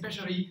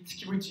 especially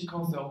Security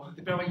Council,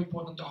 the very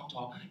important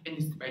actor in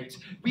this debate.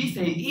 We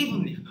say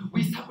even if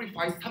we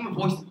sacrifice some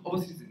voice of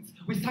citizens,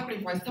 we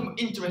sacrifice some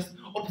interest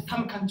of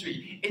some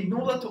country in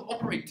order to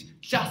operate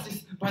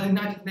justice by the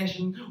United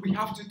Nations, we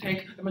have to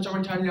take the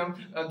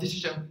majoritarian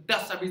decision.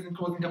 That's the reason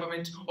closing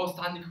government or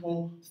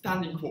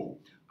standing for.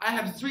 I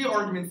have 3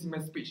 arguments in my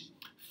speech.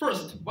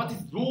 First, what is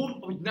the role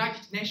of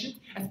United Nations,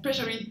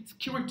 especially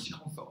Security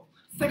Council?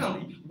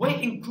 Secondly, why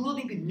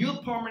including the new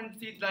permanent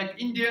seats like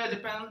India,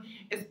 Japan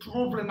is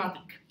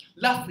problematic.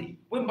 Lastly,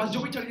 when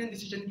majoritarian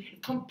decision is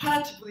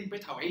comparatively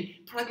better way,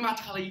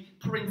 pragmatically,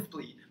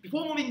 principally.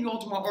 Before moving on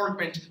to my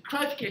argument,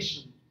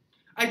 clarification.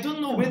 I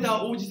don't know whether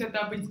OG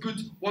setup is good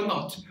or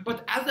not,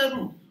 but as a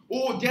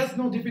rule, there's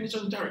no definition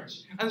of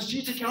challenge, and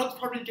CG cannot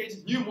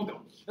fabricate new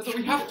model. So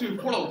we have to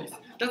follow this.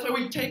 That's why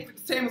we take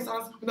the same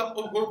stance with the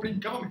opening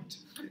government.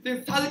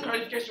 Then third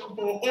clarification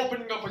for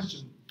opening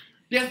opposition.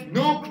 There's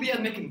no clear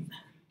mechanism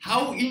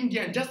how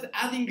India, just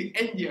adding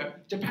India,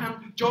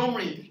 Japan,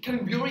 Germany,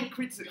 can really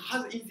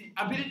has the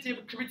ability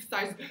to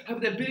criticize,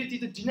 have the ability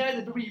to deny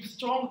the very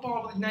strong power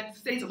of the United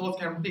States of those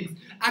kind of things.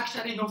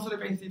 Actually, no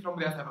sufficiency from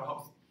their side of the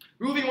house.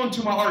 Moving on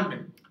to my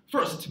argument.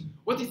 First,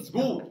 what is the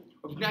role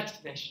of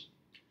United Nations?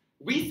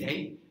 We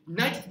say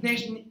United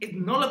Nations is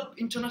not an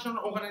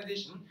international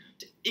organization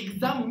to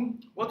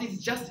examine what is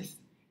justice.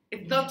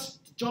 It's not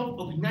the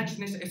job of United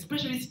Nations,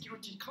 especially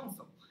Security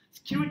Council.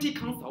 Security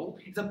Council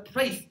is a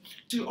place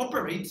to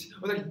operate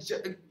with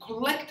a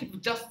collective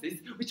justice,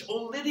 which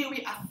already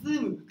we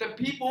assume that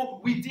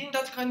people within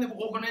that kind of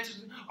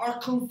organization are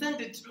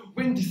consented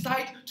when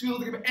decide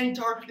to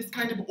enter this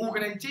kind of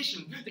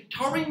organization. They're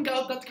carrying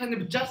out that kind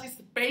of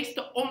justice based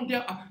on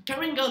their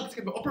carrying out this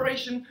kind of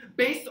operation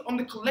based on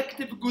the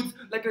collective goods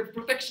like the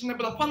protection of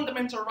the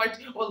fundamental right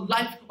or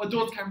life or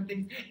those kind of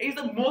things. It is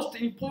the most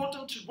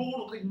important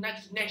role of the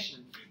United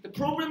Nations. The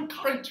problem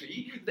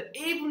currently is that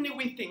even if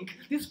we think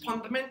this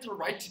fundamental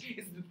right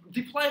is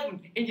deprived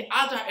in the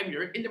other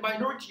area, in the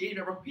minority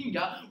area of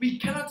Rohingya, we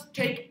cannot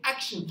take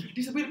action.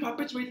 This will be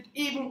perpetuated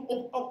even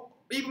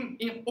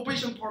in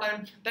opposition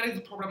paradigm. That is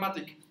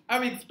problematic. I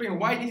will explain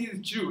why this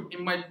is true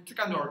in my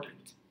second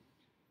argument.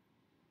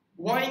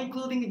 Why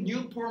including a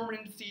new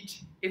permanent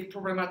seat is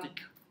problematic?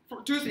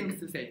 For 2 things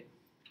to say.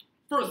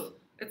 First,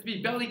 let's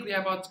be very clear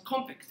about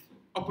context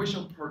of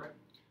opposition paradigm.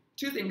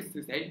 2 things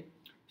to say.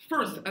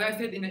 First, as I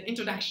said in the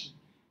introduction,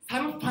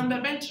 some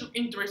fundamental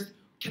interest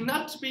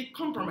cannot be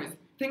compromised.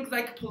 Things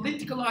like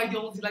political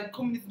ideology, like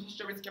communism,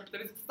 socialist,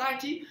 capitalist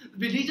society,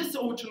 religious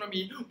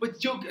autonomy, but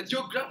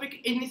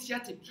geographic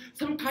initiative.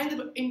 Some kind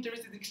of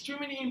interest is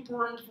extremely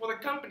important for the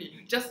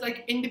company. Just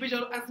like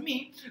individual as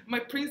me, my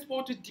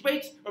principle to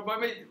debate, or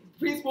my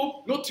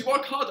principle not to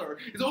work harder,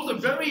 is also a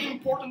very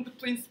important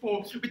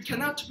principle which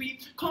cannot be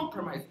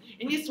compromised.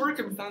 In these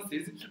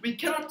circumstances, we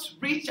cannot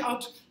reach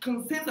out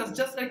consensus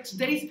just like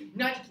today's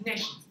United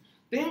Nations.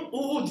 Then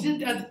all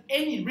didn't have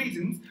any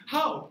reasons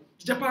how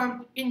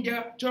Japan,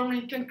 India,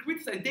 Germany can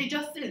criticize. They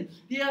just said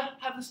they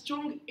have a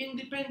strong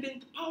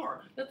independent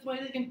power. That's why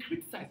they can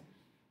criticize.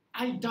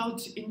 I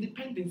doubt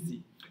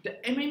independency.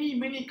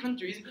 Many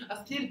countries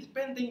are still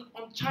depending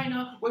on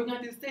China or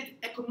United States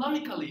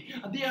economically.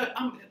 They are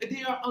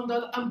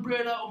under the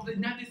umbrella of the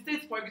United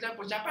States, for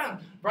example, Japan,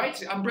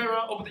 right?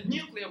 Umbrella of the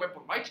nuclear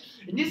weapon, right?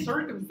 In these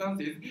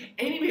circumstances,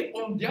 anyway,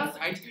 on their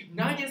side,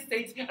 United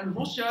States and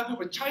Russia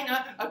or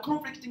China are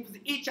conflicting with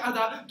each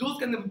other. Those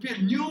kind of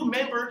new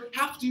members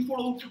have to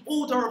follow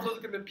order of those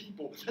kind of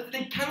people.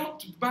 They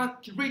cannot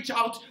reach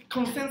out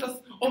consensus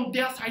on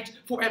their side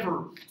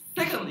forever.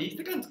 Secondly,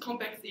 second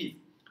context is,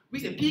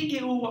 with a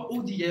PKO or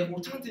ODA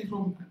alternative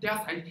from their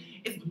side,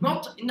 is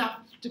not enough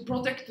to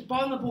protect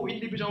vulnerable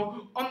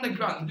individuals on the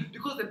ground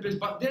because there is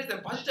a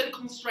budgetary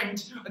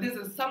constraint. There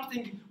is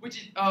something which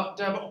is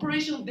the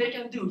operation they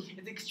can do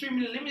is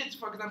extremely limited.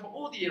 For example,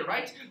 ODA,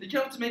 right? They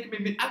cannot make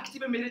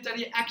active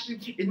military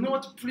action in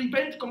order to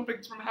prevent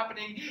conflicts from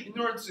happening, in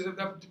order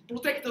to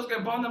protect those kind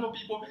of vulnerable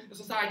people in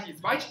societies,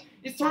 right?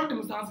 In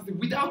circumstances,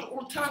 without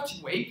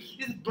alternative way,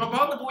 this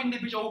vulnerable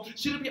individual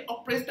should be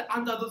oppressed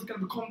under those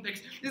kind of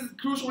contexts. This is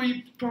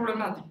crucially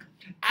problematic.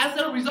 As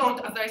a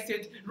result, as I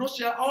said,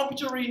 Russia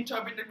arbitrarily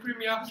intervened in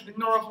Crimea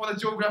in order for the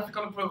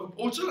geographical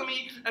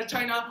autonomy, and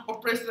China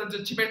oppressed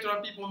the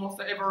Tibetan people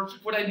whatsoever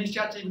for the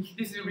initiative.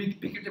 This is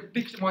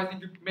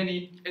victimizing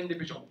many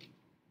individuals.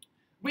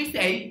 We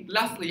say,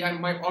 lastly,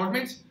 my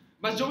argument,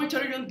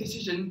 majoritarian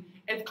decision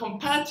is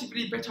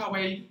comparatively better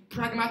way,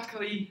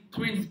 pragmatically,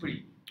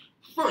 principally.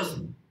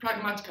 First,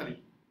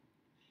 pragmatically.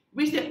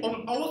 We say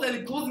on all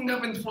the closing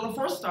government for the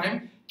first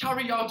time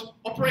carry out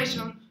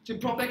operation to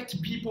protect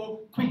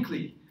people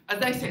quickly.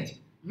 As I said,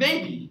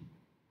 maybe,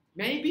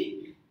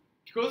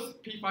 because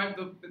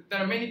P5, there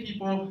are many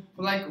people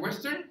who like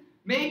Western,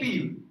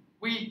 maybe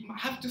we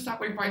have to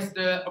sacrifice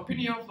the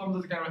opinion from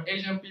those kind of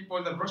Asian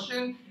people, the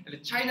Russian and the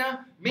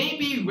China.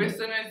 Maybe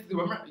Westerners, the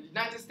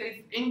United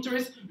States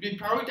interest will be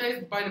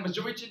prioritized by the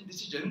majority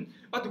decision.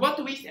 But what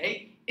do we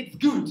say? It's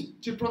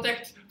good to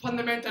protect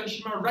fundamental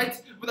human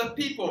rights with the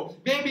people.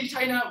 Maybe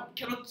China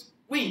cannot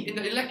win in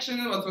the election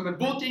or the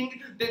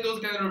voting, then those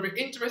kind of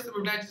interests of the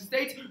United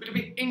States will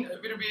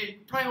be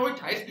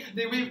prioritized.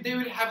 They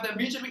will have the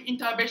military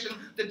intervention,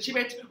 the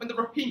Tibet and the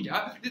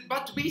Rohingya.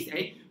 But we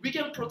say we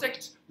can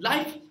protect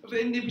life of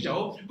the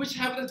individual, which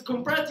have that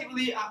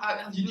comparatively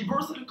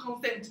universal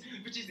consent,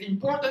 which is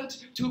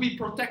important to be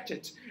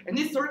protected. In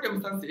these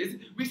circumstances,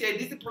 we say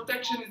this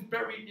protection is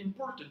very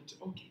important.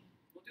 Okay.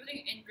 Do you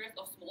think interests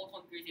of small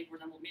countries in, for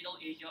example, Middle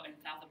Asia and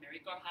South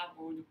America have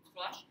going to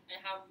clash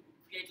and have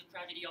created the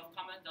tragedy of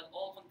comment that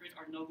all countries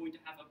are now going to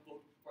have a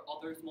vote for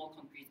other small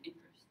countries'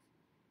 interests?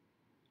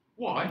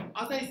 Why?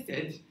 As I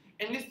said,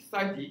 in this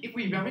society, if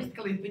we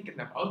realistically think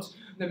about,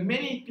 the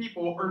many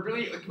people are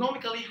really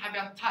economically have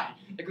a tie.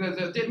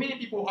 Because many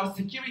people are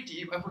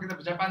security, for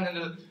example, Japan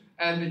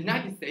and the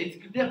United States,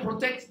 they are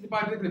protected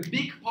by the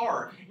big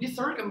power. In these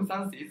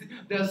circumstances,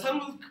 there are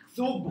some,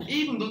 so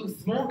even though the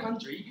small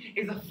country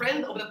is a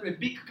friend of the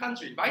big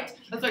country, right?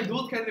 That's why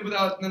those kind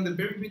of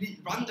very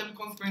random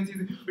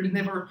consequences will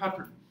never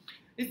happen.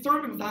 In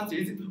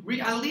circumstances,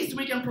 at least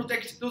we can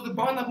protect those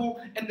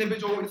vulnerable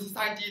individuals in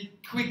society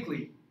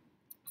quickly.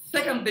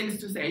 Second things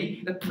to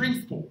say, the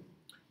principle.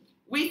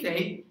 We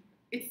say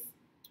it's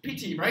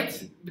pity,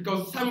 right?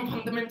 Because some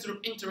fundamental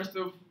interest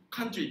of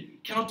country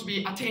cannot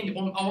be attained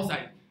on our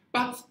side.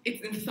 But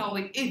it's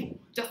necessarily evil,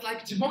 just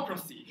like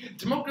democracy.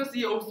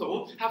 Democracy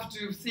also have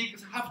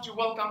to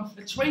welcome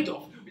the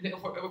trade-off.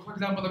 For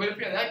example, the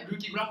welfare, like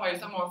Ruki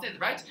Graphite, someone said,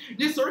 right? In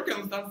these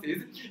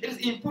circumstances, it is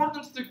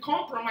important to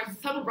compromise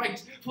some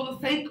rights for the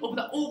sake of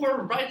the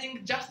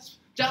overriding justice,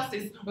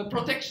 the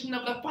protection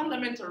of the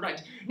fundamental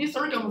right. In these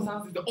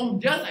circumstances, on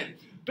the other side,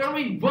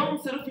 very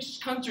one selfish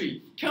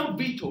country can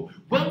veto,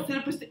 one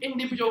selfish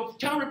individual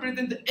can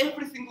represent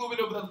every single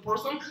will of that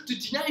person to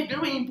deny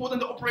very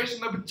important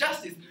operation of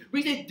justice.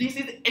 We say this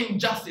is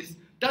injustice.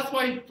 That's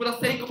why, for the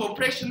sake of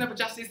operation of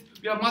justice,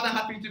 we are more than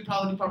happy to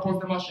proudly propose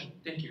the motion.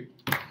 Thank you.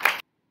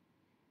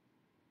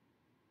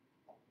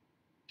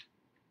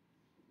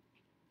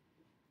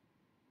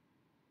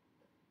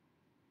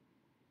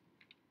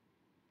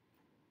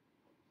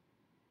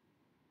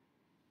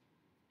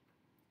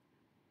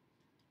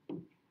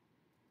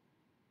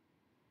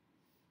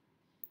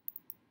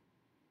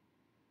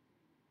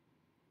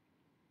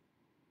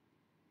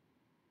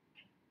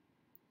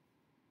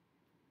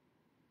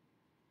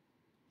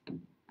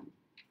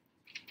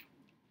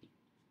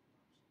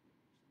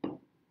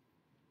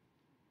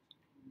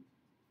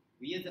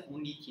 We are the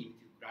only team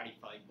to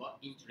clarify what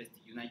interests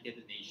the United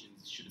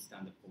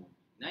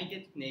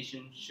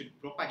Nations should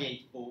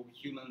propagate for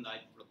human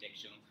rights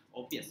protection.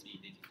 Obviously,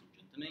 ladies and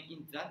gentlemen, in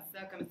that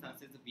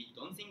circumstances, we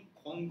don't think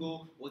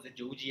Congo or the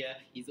Georgia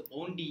is the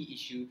only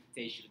issue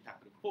they should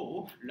tackle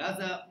for.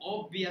 Rather,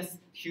 obvious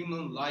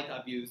human rights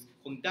abuse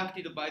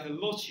conducted by the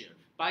Russia,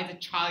 by the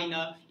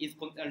China is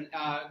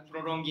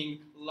prolonging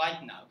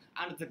right now.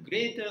 And the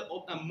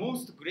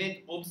most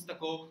great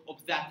obstacle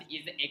of that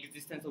is the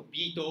existence of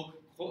veto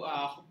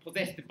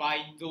possessed by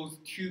those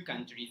two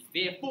countries.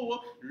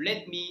 Therefore,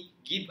 let me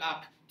give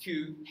up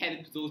to help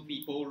those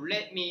people.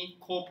 Let me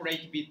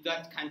cooperate with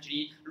that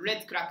country.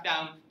 Let's crack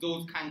down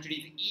those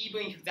countries,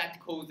 even if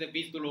that causes a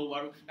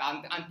withdrawal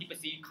and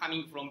antipathy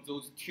coming from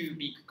those two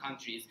big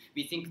countries.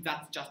 We think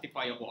that's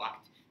justifiable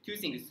act. Two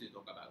things to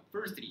talk about.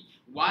 Firstly,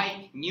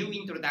 why new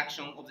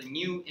introduction of the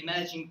new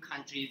emerging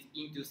countries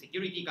into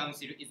Security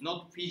Council is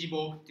not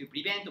feasible to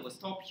prevent or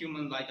stop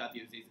human rights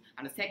abuses.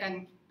 And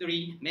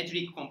secondly,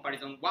 metric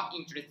comparison, what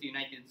interest the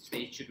United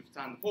States should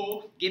stand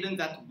for, given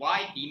that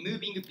why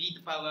removing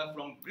veto power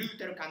from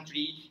brutal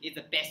country is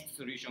the best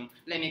solution.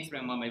 Let me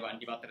explain one by one,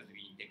 rebuttals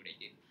we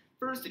integrated.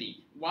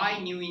 Firstly, why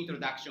new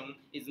introduction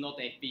is not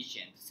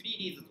efficient. 3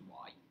 reasons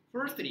why.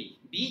 Firstly,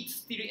 veto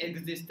still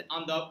exists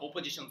under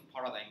opposition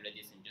paradigm,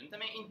 ladies and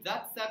gentlemen. In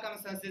that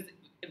circumstances,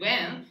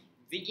 when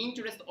the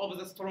interest of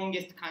the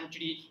strongest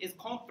country is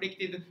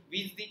conflicted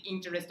with the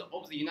interest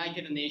of the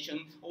United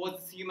Nations or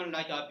human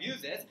rights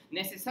abuses,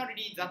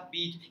 necessarily that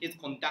veto is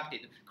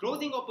conducted.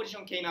 Closing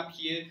opposition came up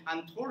here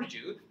and told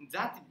you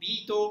that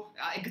veto,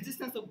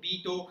 existence of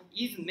veto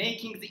is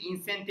making the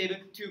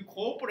incentive to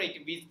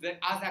cooperate with the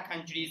other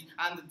countries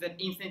and the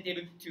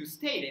incentive to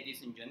stay,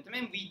 ladies and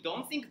gentlemen. We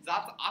don't think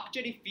that's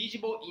actually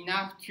feasible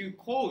enough to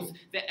cause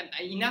the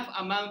enough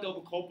amount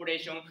of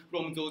cooperation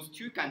from those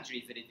two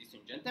countries, ladies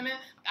and gentlemen.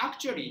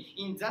 Actually,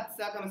 in that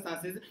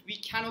circumstances, we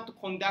cannot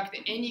conduct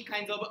any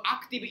kind of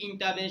active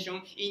intervention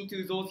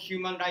into those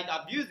human rights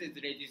abuses,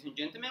 ladies and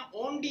gentlemen.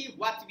 Only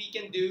what we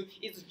can do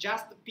is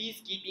just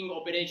peacekeeping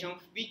operation.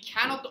 We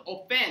cannot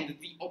offend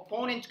the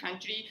opponent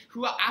country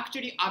who are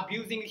actually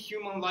abusing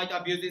human rights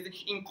abuses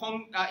in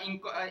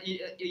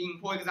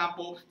for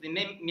example, the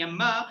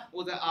Myanmar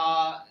or the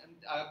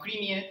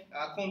Crimean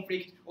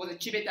conflict or the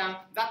Tibetan,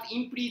 that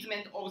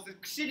imprisonment of the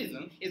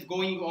citizen is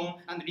going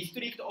on and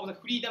restrict of the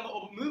freedom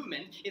of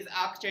movement is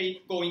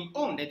actually going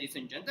on, ladies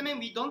and gentlemen.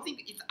 We don't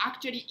think it's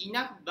actually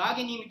enough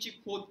bargaining chip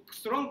for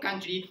strong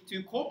country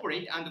to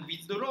cooperate and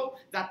withdraw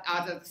that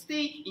as a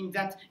stay in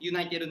that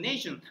United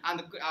Nations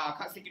and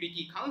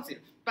Security Council.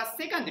 But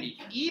secondly,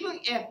 even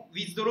if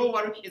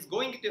withdrawal is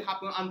going to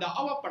happen under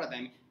our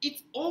paradigm,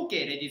 it's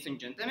okay, ladies and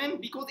gentlemen,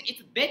 because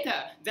it's better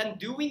than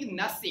doing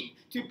nothing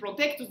to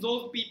protect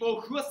those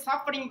people who are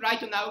suffering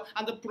right now,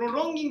 and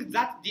prolonging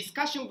that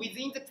discussion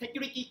within the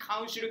Security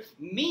Council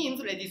means,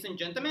 ladies and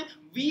gentlemen,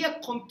 we are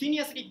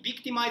continuously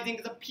victimizing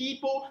the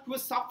people who are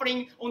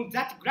suffering on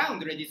that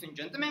ground, ladies and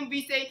gentlemen.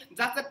 We say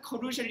that's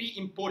crucially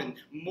important.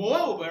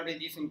 Moreover,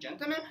 ladies and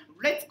gentlemen,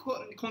 let's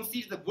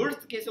consider the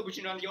worst case of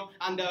scenario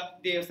under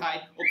their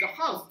side of the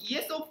house.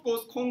 Yes, of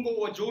course, Congo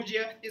or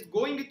Georgia is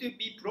going to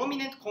be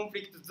prominent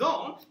conflict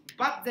zone,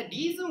 but the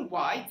reason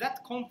why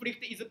that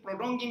conflict is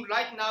prolonging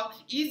right now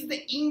is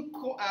the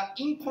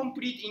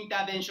incomplete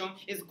intervention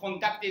is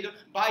conducted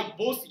by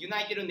both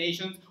United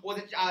Nations or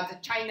the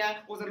China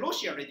or the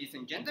Russia, ladies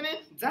and gentlemen.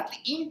 That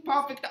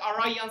imperfect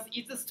alliance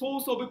is the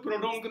source of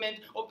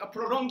prolonging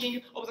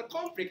of the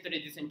conflict,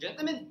 ladies and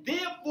gentlemen.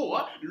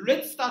 Therefore,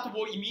 let's start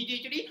war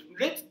immediately.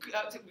 Let's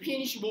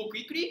finish war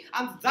quickly,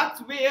 and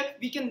that's where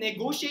we can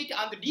negotiate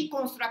and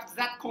reconstruct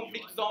that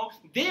conflict zone.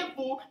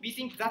 Therefore, we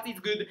think that is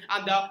good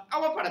under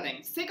our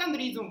paradigm. Second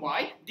reason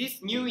why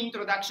this new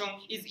introduction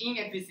is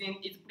inefficient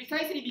is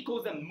precisely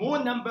because the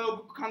more number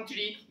of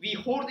countries we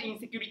hold in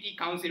Security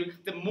Council,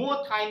 the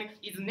more time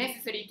is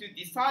necessary to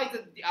decide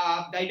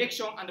the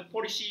direction and the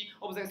policy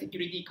of the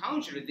Security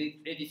Council,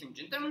 ladies and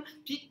gentlemen.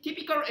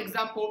 Typical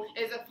example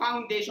is the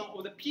foundation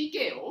of the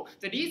PKO.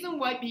 The reason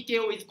why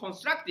PKO is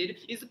constructed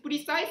is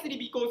precisely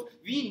because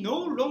we no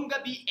longer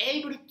be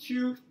able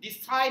to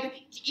decide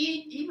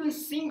even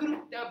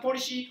single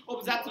policy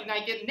of that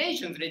United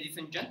Nations, ladies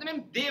and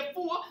gentlemen.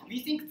 Therefore, we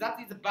think that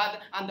is bad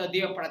under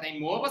their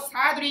paradigm. Moreover,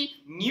 thirdly,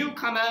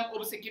 newcomer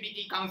of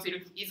Security Council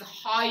is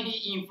highly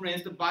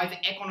influenced by the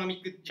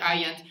economic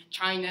giant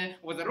China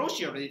or the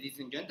Russia, ladies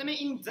and gentlemen.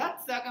 In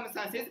that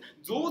circumstances,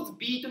 those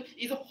veto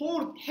is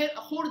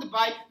held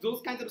by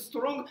those kinds of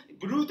strong,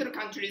 brutal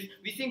countries.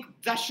 We think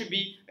that shouldn't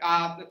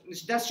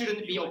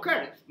be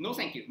occurred. No,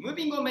 thank you.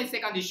 Moving on, my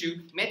second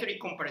issue, metric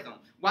comparison.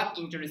 What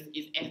interest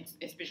is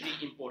especially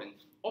important?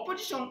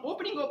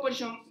 Opening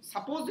opposition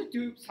supposed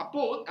to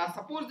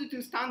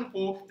stand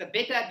for the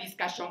better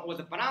discussion or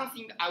the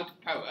balancing out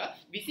power.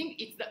 We think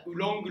it's the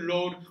long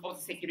road of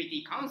the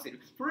Security Council.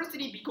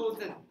 Firstly,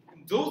 because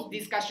those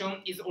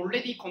discussion is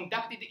already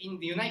conducted in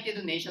the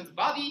United Nations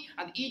body,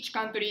 and each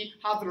country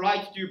has the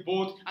right to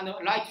vote and the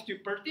right to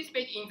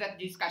participate in that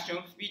discussion.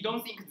 We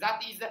don't think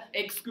that is the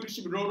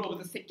exclusive role of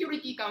the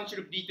Security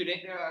Council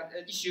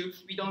issue.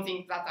 We don't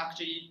think that's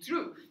actually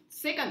true.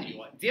 Secondly,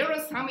 there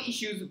are some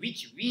issues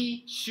which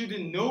we should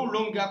no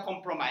longer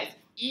compromise,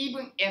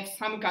 even if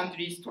some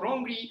countries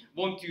strongly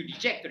want to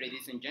reject,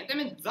 ladies and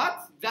gentlemen.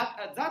 That's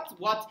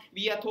what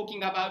we are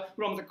talking about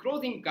from the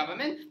closing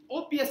government.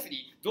 Obviously,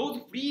 those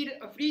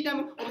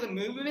freedom of the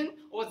movement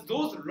or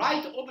those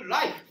right of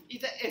life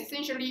is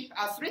essentially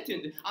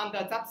threatened.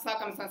 Under that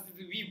circumstances,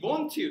 we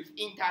want to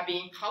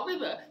intervene.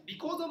 However,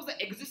 because of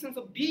the existence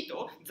of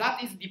veto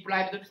that is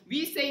deprived,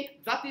 we say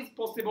that is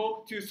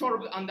possible to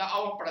solve under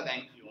our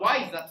paradigm.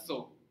 Why is that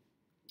so?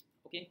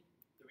 Okay.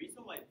 The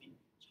reason why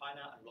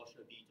China and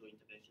Russia veto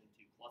intervention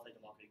to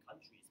quasi-democratic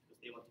countries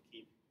because they want to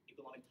keep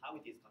economic tie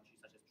with these countries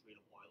such as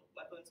trade of oil,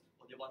 weapons,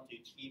 or they want to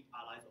keep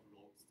allies of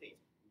law states.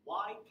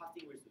 Why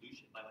passing a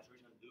resolution by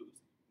majority of those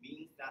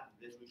means that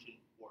the resolution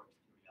works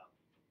in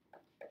reality?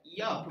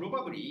 Yeah,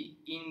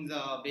 probably in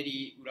the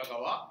very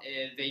Uragawa,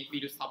 they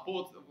will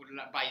support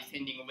by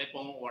sending a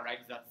weapon or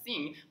like that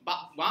thing.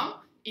 But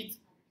one, it's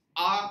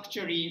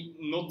actually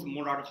not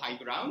moral high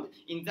ground.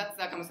 In that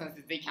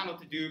circumstances, they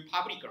cannot do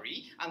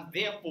publicly, and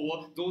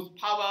therefore those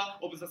power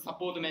of the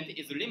supportment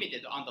is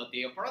limited under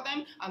their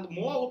paradigm. And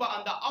moreover,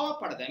 under our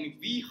paradigm,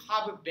 we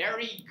have a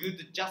very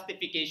good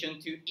justification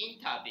to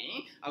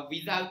intervene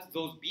without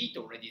those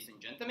veto, ladies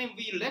and gentlemen.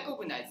 We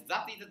recognize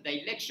that is the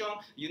direction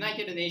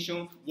United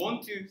Nations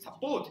want to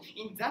support.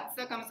 In that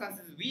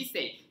circumstances, we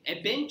say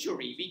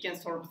eventually we can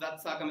solve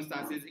that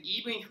circumstances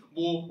even if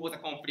war or the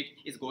conflict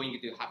is going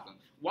to happen.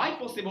 Why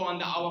possible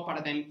under our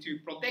paradigm to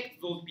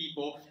protect those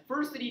people?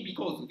 Firstly,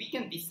 because we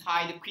can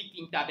decide quick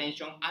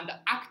intervention and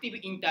active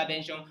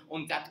intervention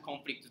on that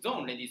conflict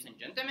zone, ladies and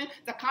gentlemen.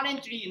 The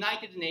currently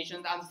United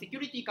Nations and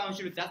Security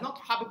Council does not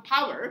have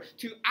power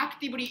to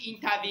actively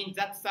intervene in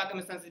that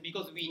circumstances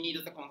because we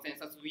need the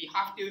consensus. We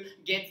have to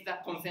get the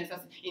consensus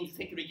in the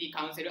Security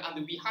Council,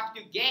 and we have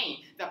to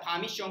gain the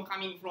permission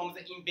coming from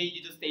the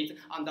invaded states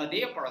under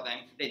their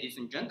paradigm, ladies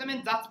and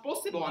gentlemen. That's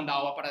possible under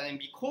our paradigm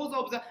because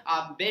of the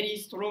very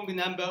strong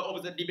number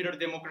of the liberal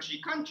democracy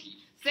country.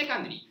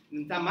 Secondly,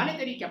 the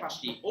monetary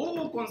capacity.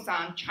 All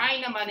concerned,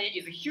 China money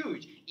is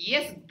huge.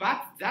 Yes,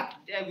 but that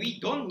we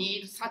don't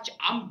need such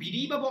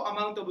unbelievable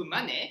amount of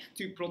money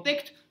to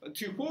protect,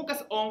 to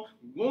focus on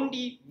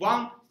only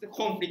one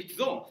conflict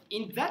zone.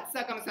 In that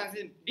circumstance,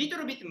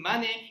 little bit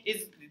money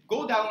is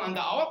go down under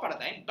our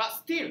paradigm, but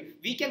still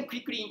we can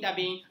quickly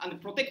intervene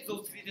and protect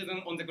those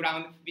citizens on the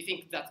ground. We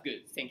think that's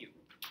good. Thank you.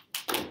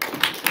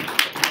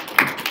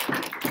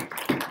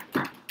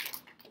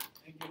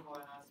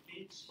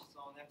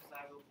 So next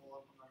I will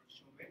follow up on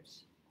Russian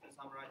whips to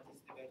summarize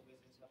this debate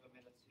within 7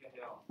 minutes here.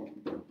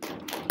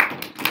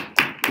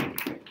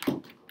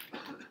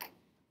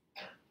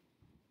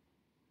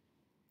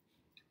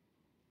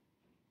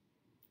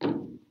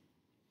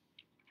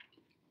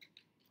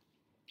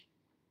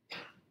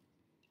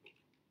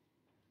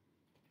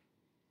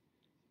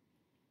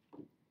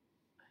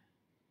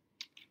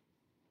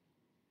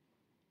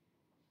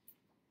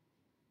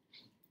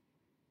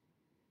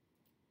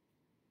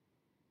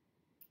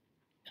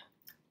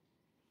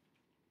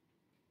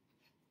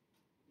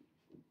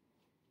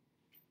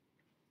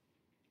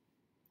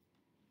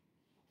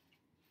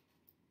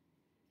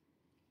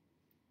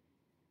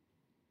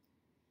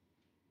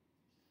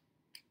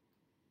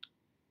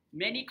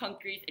 Many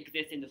countries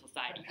exist in the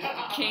society.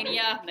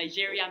 Kenya,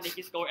 Nigeria,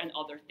 Mexico, and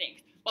other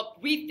things.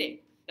 But we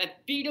think that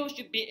veto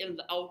should be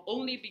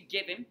only be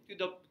given to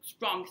the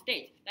strong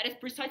states. That is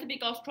precisely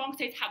because strong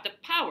states have the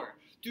power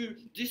to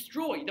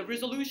destroy the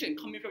resolution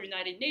coming from the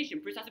United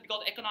Nations, precisely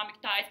because economic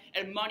ties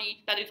and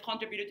money that is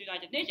contributed to the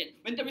United Nations.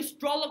 When the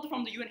withdrawal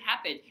from the UN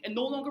happened, and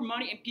no longer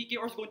money and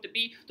PKR is going to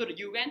be to the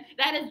UN,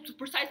 that is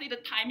precisely the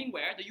timing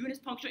where the UN's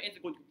function is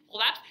going to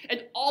collapse,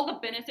 and all the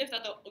benefits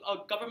that the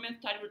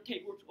government tried to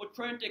take or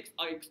trying to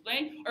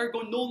explain are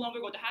no longer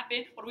going to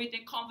happen. But we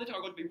think conflicts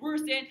are going to be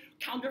worsened.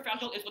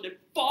 Counterfactual is going to be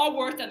far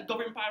worse than the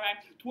government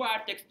paradigm to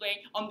our to explain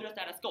under the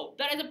status quo.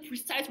 That is a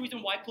precise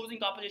reason why closing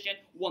the opposition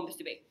won this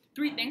debate.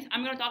 Three things.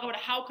 I'm going to talk about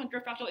how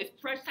counterfactual is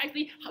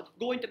precisely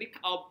going to be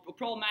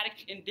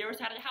problematic in their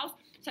side of the house.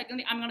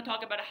 Secondly, I'm going to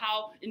talk about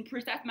how, in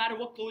precise matter,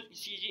 what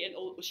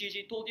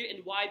Shiji told you and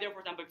why there, for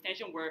example,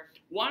 extension were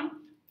one,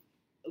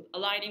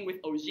 aligning with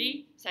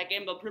OG.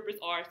 Second, the purpose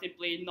are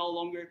simply no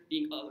longer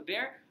being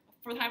there.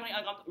 For finally,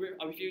 I'm going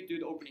to review to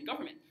the opening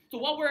government. So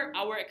what were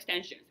our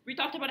extensions? We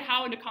talked about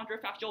how in the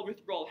counterfactual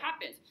withdrawal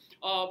happens.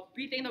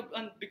 We think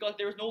that because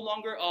there is no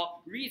longer a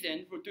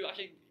reason to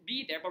actually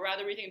be there, but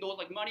rather we think those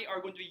like money are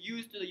going to be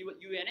used to the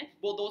UN,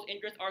 well, those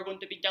interests are going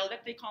to be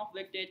directly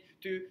conflicted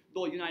to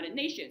the United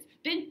Nations.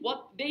 Then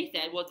what they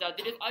said was that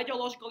it is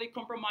ideologically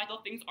compromisal,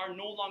 things are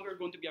no longer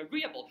going to be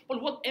agreeable. But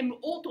what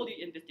MO told you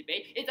in this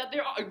debate is that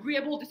there are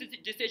agreeable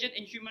decisions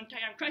in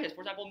humanitarian crisis.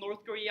 For example,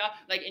 North Korea,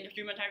 like in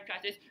humanitarian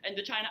crisis, and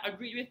the China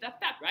agreed with that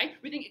fact, right?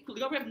 We think the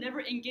government have never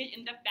engaged engage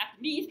in that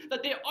fact means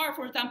that there are,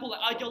 for example,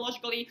 like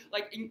ideologically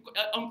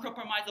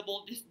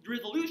uncompromisable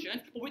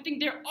resolutions, but we think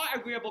there are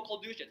agreeable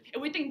solutions,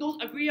 and we think those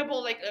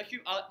agreeable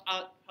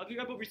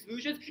agreeable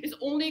resolutions is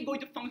only going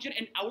to function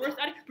in our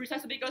side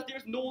precisely because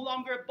there's no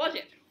longer a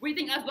budget. We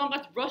think as long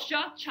as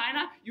Russia,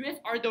 China, US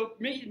are the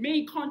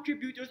main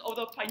contributors of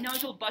the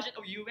financial budget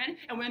of UN,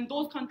 and when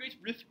those countries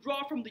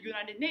withdraw from the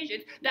United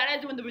Nations, that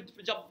is when the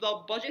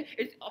budget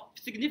is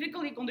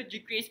significantly going to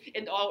decrease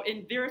in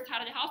their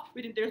side of the house.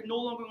 We think there's no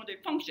longer going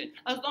to function.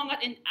 As long as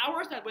in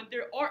our side, when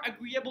there are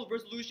agreeable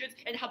resolutions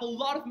and have a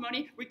lot of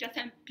money, we can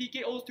send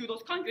PKOs to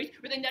those countries.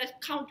 We think that is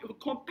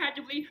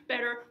comparatively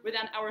better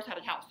within our side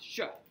of the house.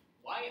 Sure.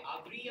 Why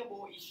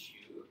agreeable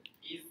issue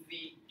is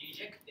the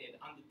rejected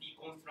and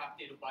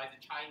deconstructed by the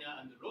China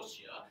and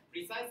Russia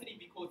precisely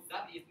because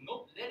that is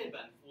not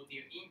relevant for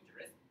their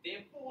interest.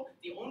 Therefore,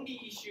 the only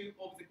issue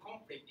of the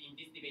conflict in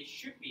this debate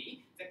should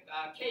be the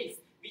case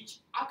which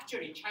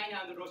actually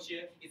China and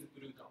Russia is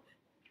brutal.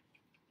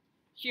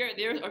 Here,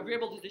 there's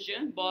agreeable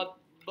decision, but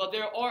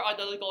there are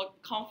ideological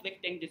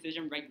conflicting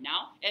decisions right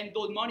now, and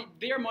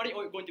their money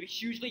are going to be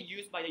hugely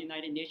used by the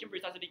United Nations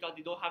precisely because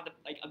they don't have the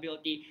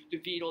ability to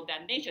veto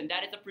that nation.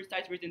 That is the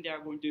precise reason they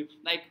are going to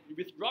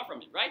withdraw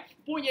from it, right?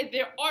 Point is,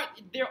 there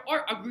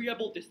are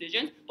agreeable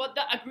decisions, but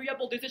the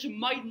agreeable decision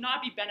might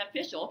not be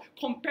beneficial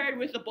compared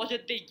with the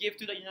budget they give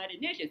to the United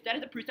Nations. That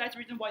is the precise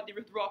reason why they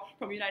withdraw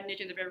from the United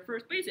Nations in the very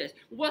first places.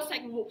 What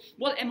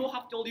MO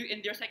have told you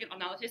in their second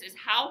analysis is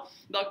how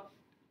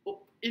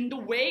in the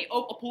way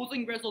of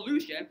opposing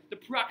resolution, the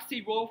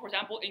proxy role, for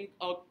example, in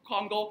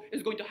Congo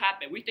is going to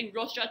happen. We think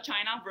Russia,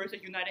 China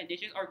versus United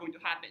Nations are going to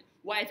happen.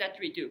 Why is that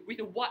 3-2?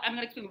 I'm going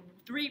to explain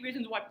 3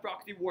 reasons why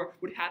proxy war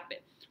would happen.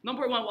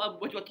 Number one, what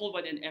was told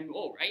by the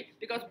MO, right?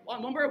 Because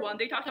number one,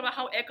 they talked about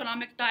how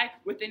economic ties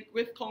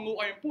with Congo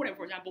are important.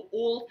 For example,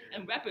 oil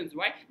and weapons,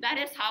 right? That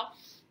is how.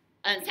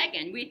 And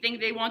second, we think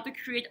they want to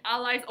create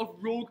allies of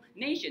rogue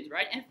nations,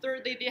 right? And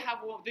thirdly, they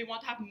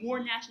want to have more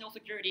national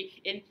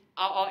security in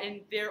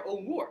their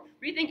own war.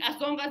 We think as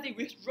long as they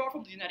withdraw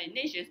from the United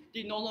Nations,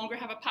 they no longer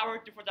have a power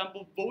to, for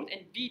example, vote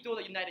and veto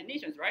the United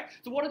Nations, right?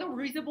 So what are the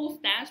reasonable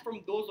stance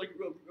from those like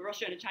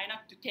Russia and China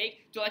to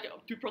take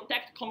to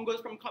protect Congo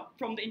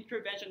from the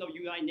intervention of the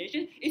United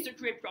Nations is to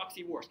create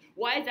proxy wars.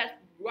 Why is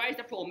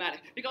that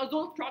problematic? Because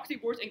those proxy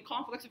wars and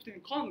conflicts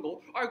between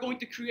Congo are going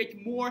to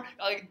create more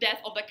death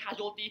of the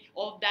casualty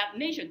of that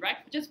nation, right?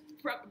 Which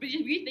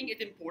we think is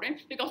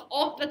important because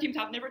all the teams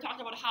have never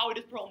talked about how it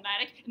is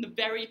problematic in a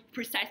very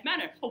precise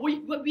manner. But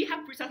what we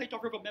have precisely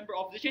talked about member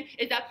opposition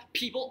is that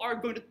people are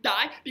going to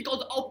die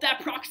because of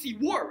that proxy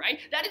war, right?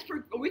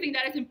 We think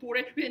that is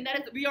important.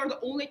 We are the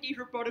only team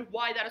who reported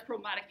why that is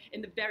problematic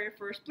in the very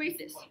first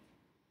places.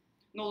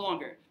 No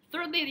longer.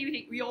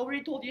 Thirdly, we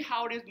already told you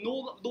how it is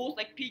those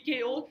like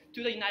PKO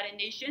to the United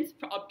Nations,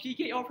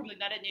 PKO from the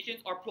United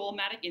Nations are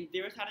problematic in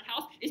their side of the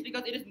house. It's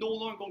because it is no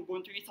longer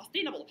going to be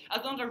sustainable.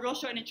 As long as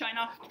Russia and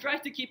China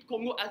tries to keep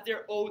Congo as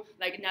their own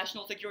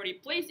national security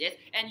places,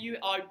 and you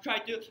try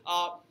to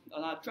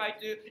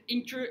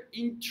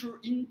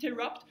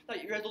interrupt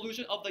the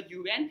resolution of the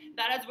UN,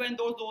 that is when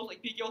those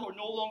PKOs are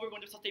no longer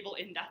going to be sustainable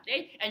in that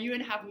state, and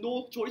UN have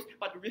no choice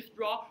but to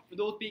withdraw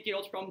those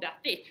PKOs from that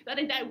state. That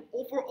is that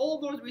for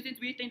all those reasons,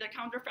 we think the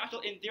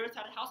counterfactual in their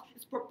side of the house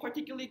is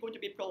particularly going to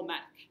be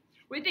problematic.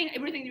 We think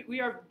everything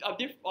we are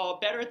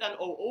better than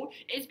OO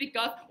is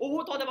because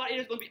OO thought about it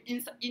is going to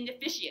be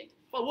inefficient.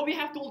 But what we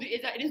have told you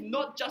is that it is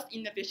not just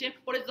inefficient,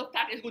 but it's the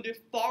fact it's going to be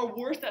far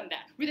worse than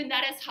that. We think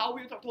that is how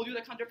we have told you the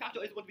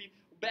counterfactual is going to be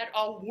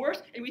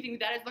worse, and we think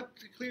that is the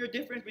clear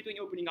difference between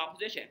opening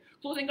opposition.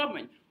 Closing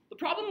government. The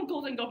problem with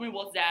closing government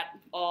was that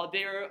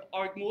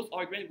most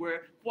arguments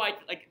were quite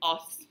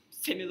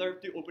similar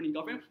to opening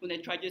government when they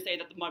tried to say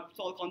that the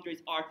small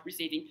countries are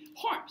receiving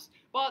harms.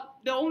 But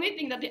the only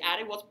thing that they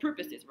added was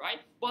purposes, right?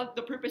 But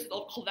the purposes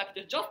of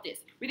collective justice.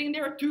 We think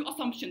there are 2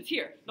 assumptions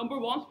here. Number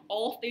one,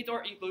 all states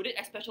are included,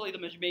 especially the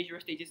major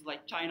states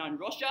like China and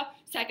Russia.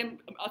 Second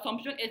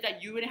assumption is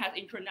that UN has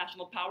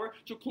international power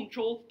to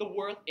control the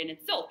world in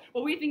itself.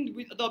 But we think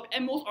the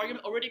MO's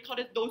argument already cut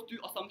those 2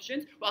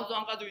 assumptions. But as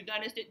long as the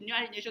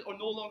United Nations are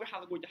no longer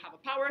going to have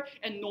a power,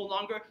 and no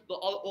longer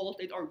all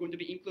states are going to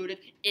be included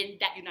in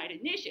that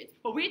United Nations.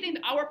 But we think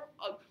that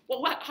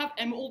what have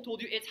MO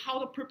told you is how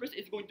the purpose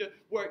is going to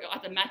work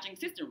as a matching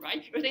system,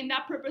 right? We're saying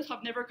that purpose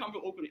have never come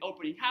from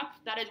opening half.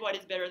 That is why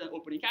it's better than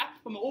opening half.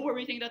 From over,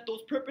 we think that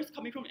those purpose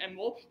coming from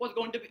MO was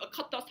going to be a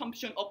cut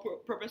assumption of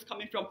purpose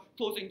coming from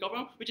closing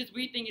government, which is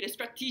we think it is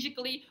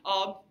strategically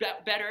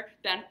better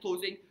than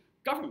closing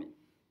government.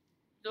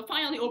 So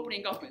finally,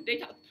 opening government.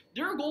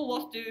 Their goal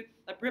was to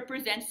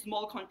represent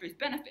small countries'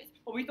 benefits,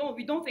 but we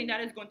don't think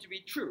that is going to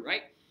be true,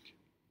 right?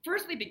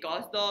 Firstly,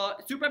 because the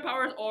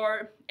superpowers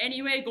are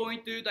anyway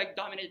going to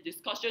dominate the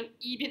discussion,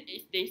 even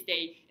if they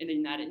stay in the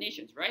United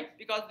Nations, right?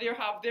 Because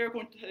they're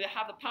going to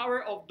have the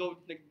power of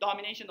the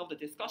domination of the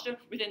discussion,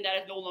 within that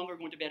is no longer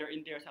going to be better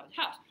in their side of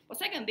the house. But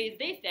secondly,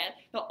 they said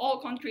that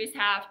all countries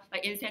have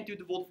incentive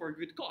to vote for a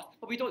good cause,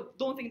 but we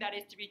don't think that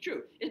is to be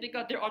true. It's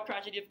because there are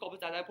tragedy of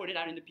couples that I pointed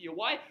out in the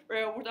POI,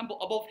 where, for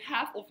example, above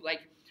half of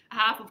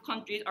half of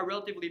countries are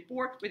relatively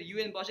poor, with the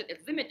UN budget is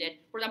limited.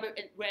 For example,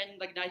 when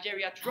like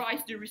Nigeria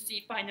tries to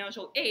receive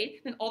financial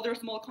aid, then other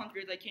small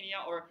countries like Kenya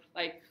or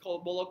like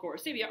called Morocco or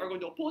Syria are going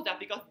to oppose that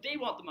because they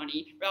want the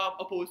money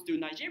opposed to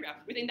Nigeria.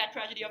 We think that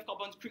tragedy of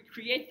Gabon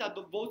creates that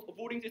the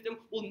voting system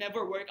will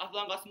never work as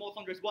long as small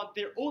countries want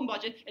their own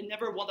budget and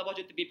never want the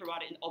budget to be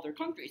provided in other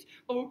countries.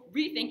 But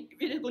we think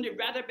it is going to be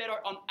rather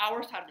better on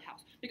our side of the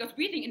house because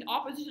we think in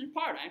opposition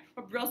paradigm,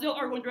 Brazil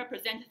are going to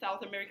represent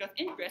South America's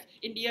interests,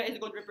 India is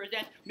going to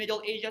represent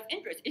Middle Asia's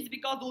interests. It's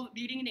because those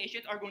leading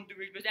nations are going to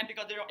represent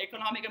because there are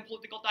economic and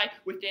political ties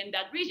within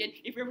that region.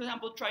 If we, for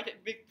example, try to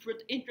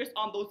put interest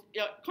on those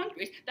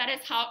countries, that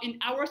is how in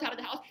our side of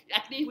the house,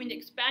 at least when they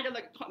expanded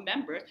like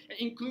members and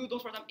include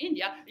those from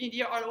India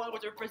are the ones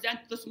who represent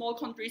the small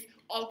countries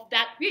of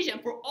that region.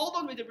 For all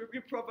those reasons, we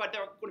provide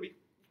there are going to be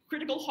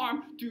critical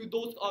harm to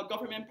those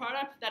government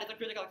products. That is a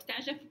critical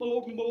extension.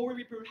 But more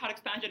we prove how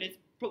expansion is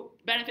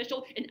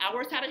beneficial in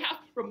our side of the house,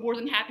 we're more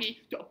than happy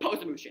to oppose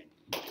the motion.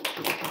 Thank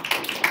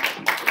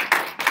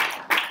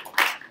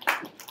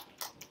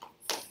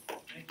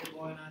you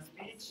for your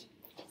speech.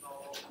 So,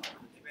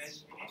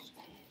 debate finished.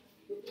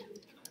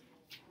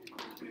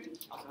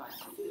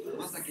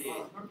 まさき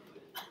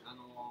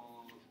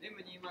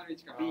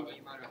M201 か B208 らへん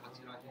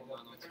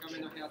の近め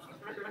の部屋使っ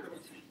てるかも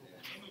しれない。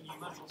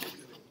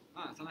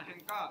その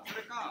辺か、そ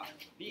れか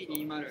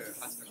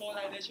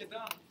B208 と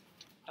か。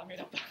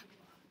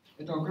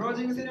クロー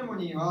ジングセレモ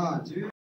ニーは10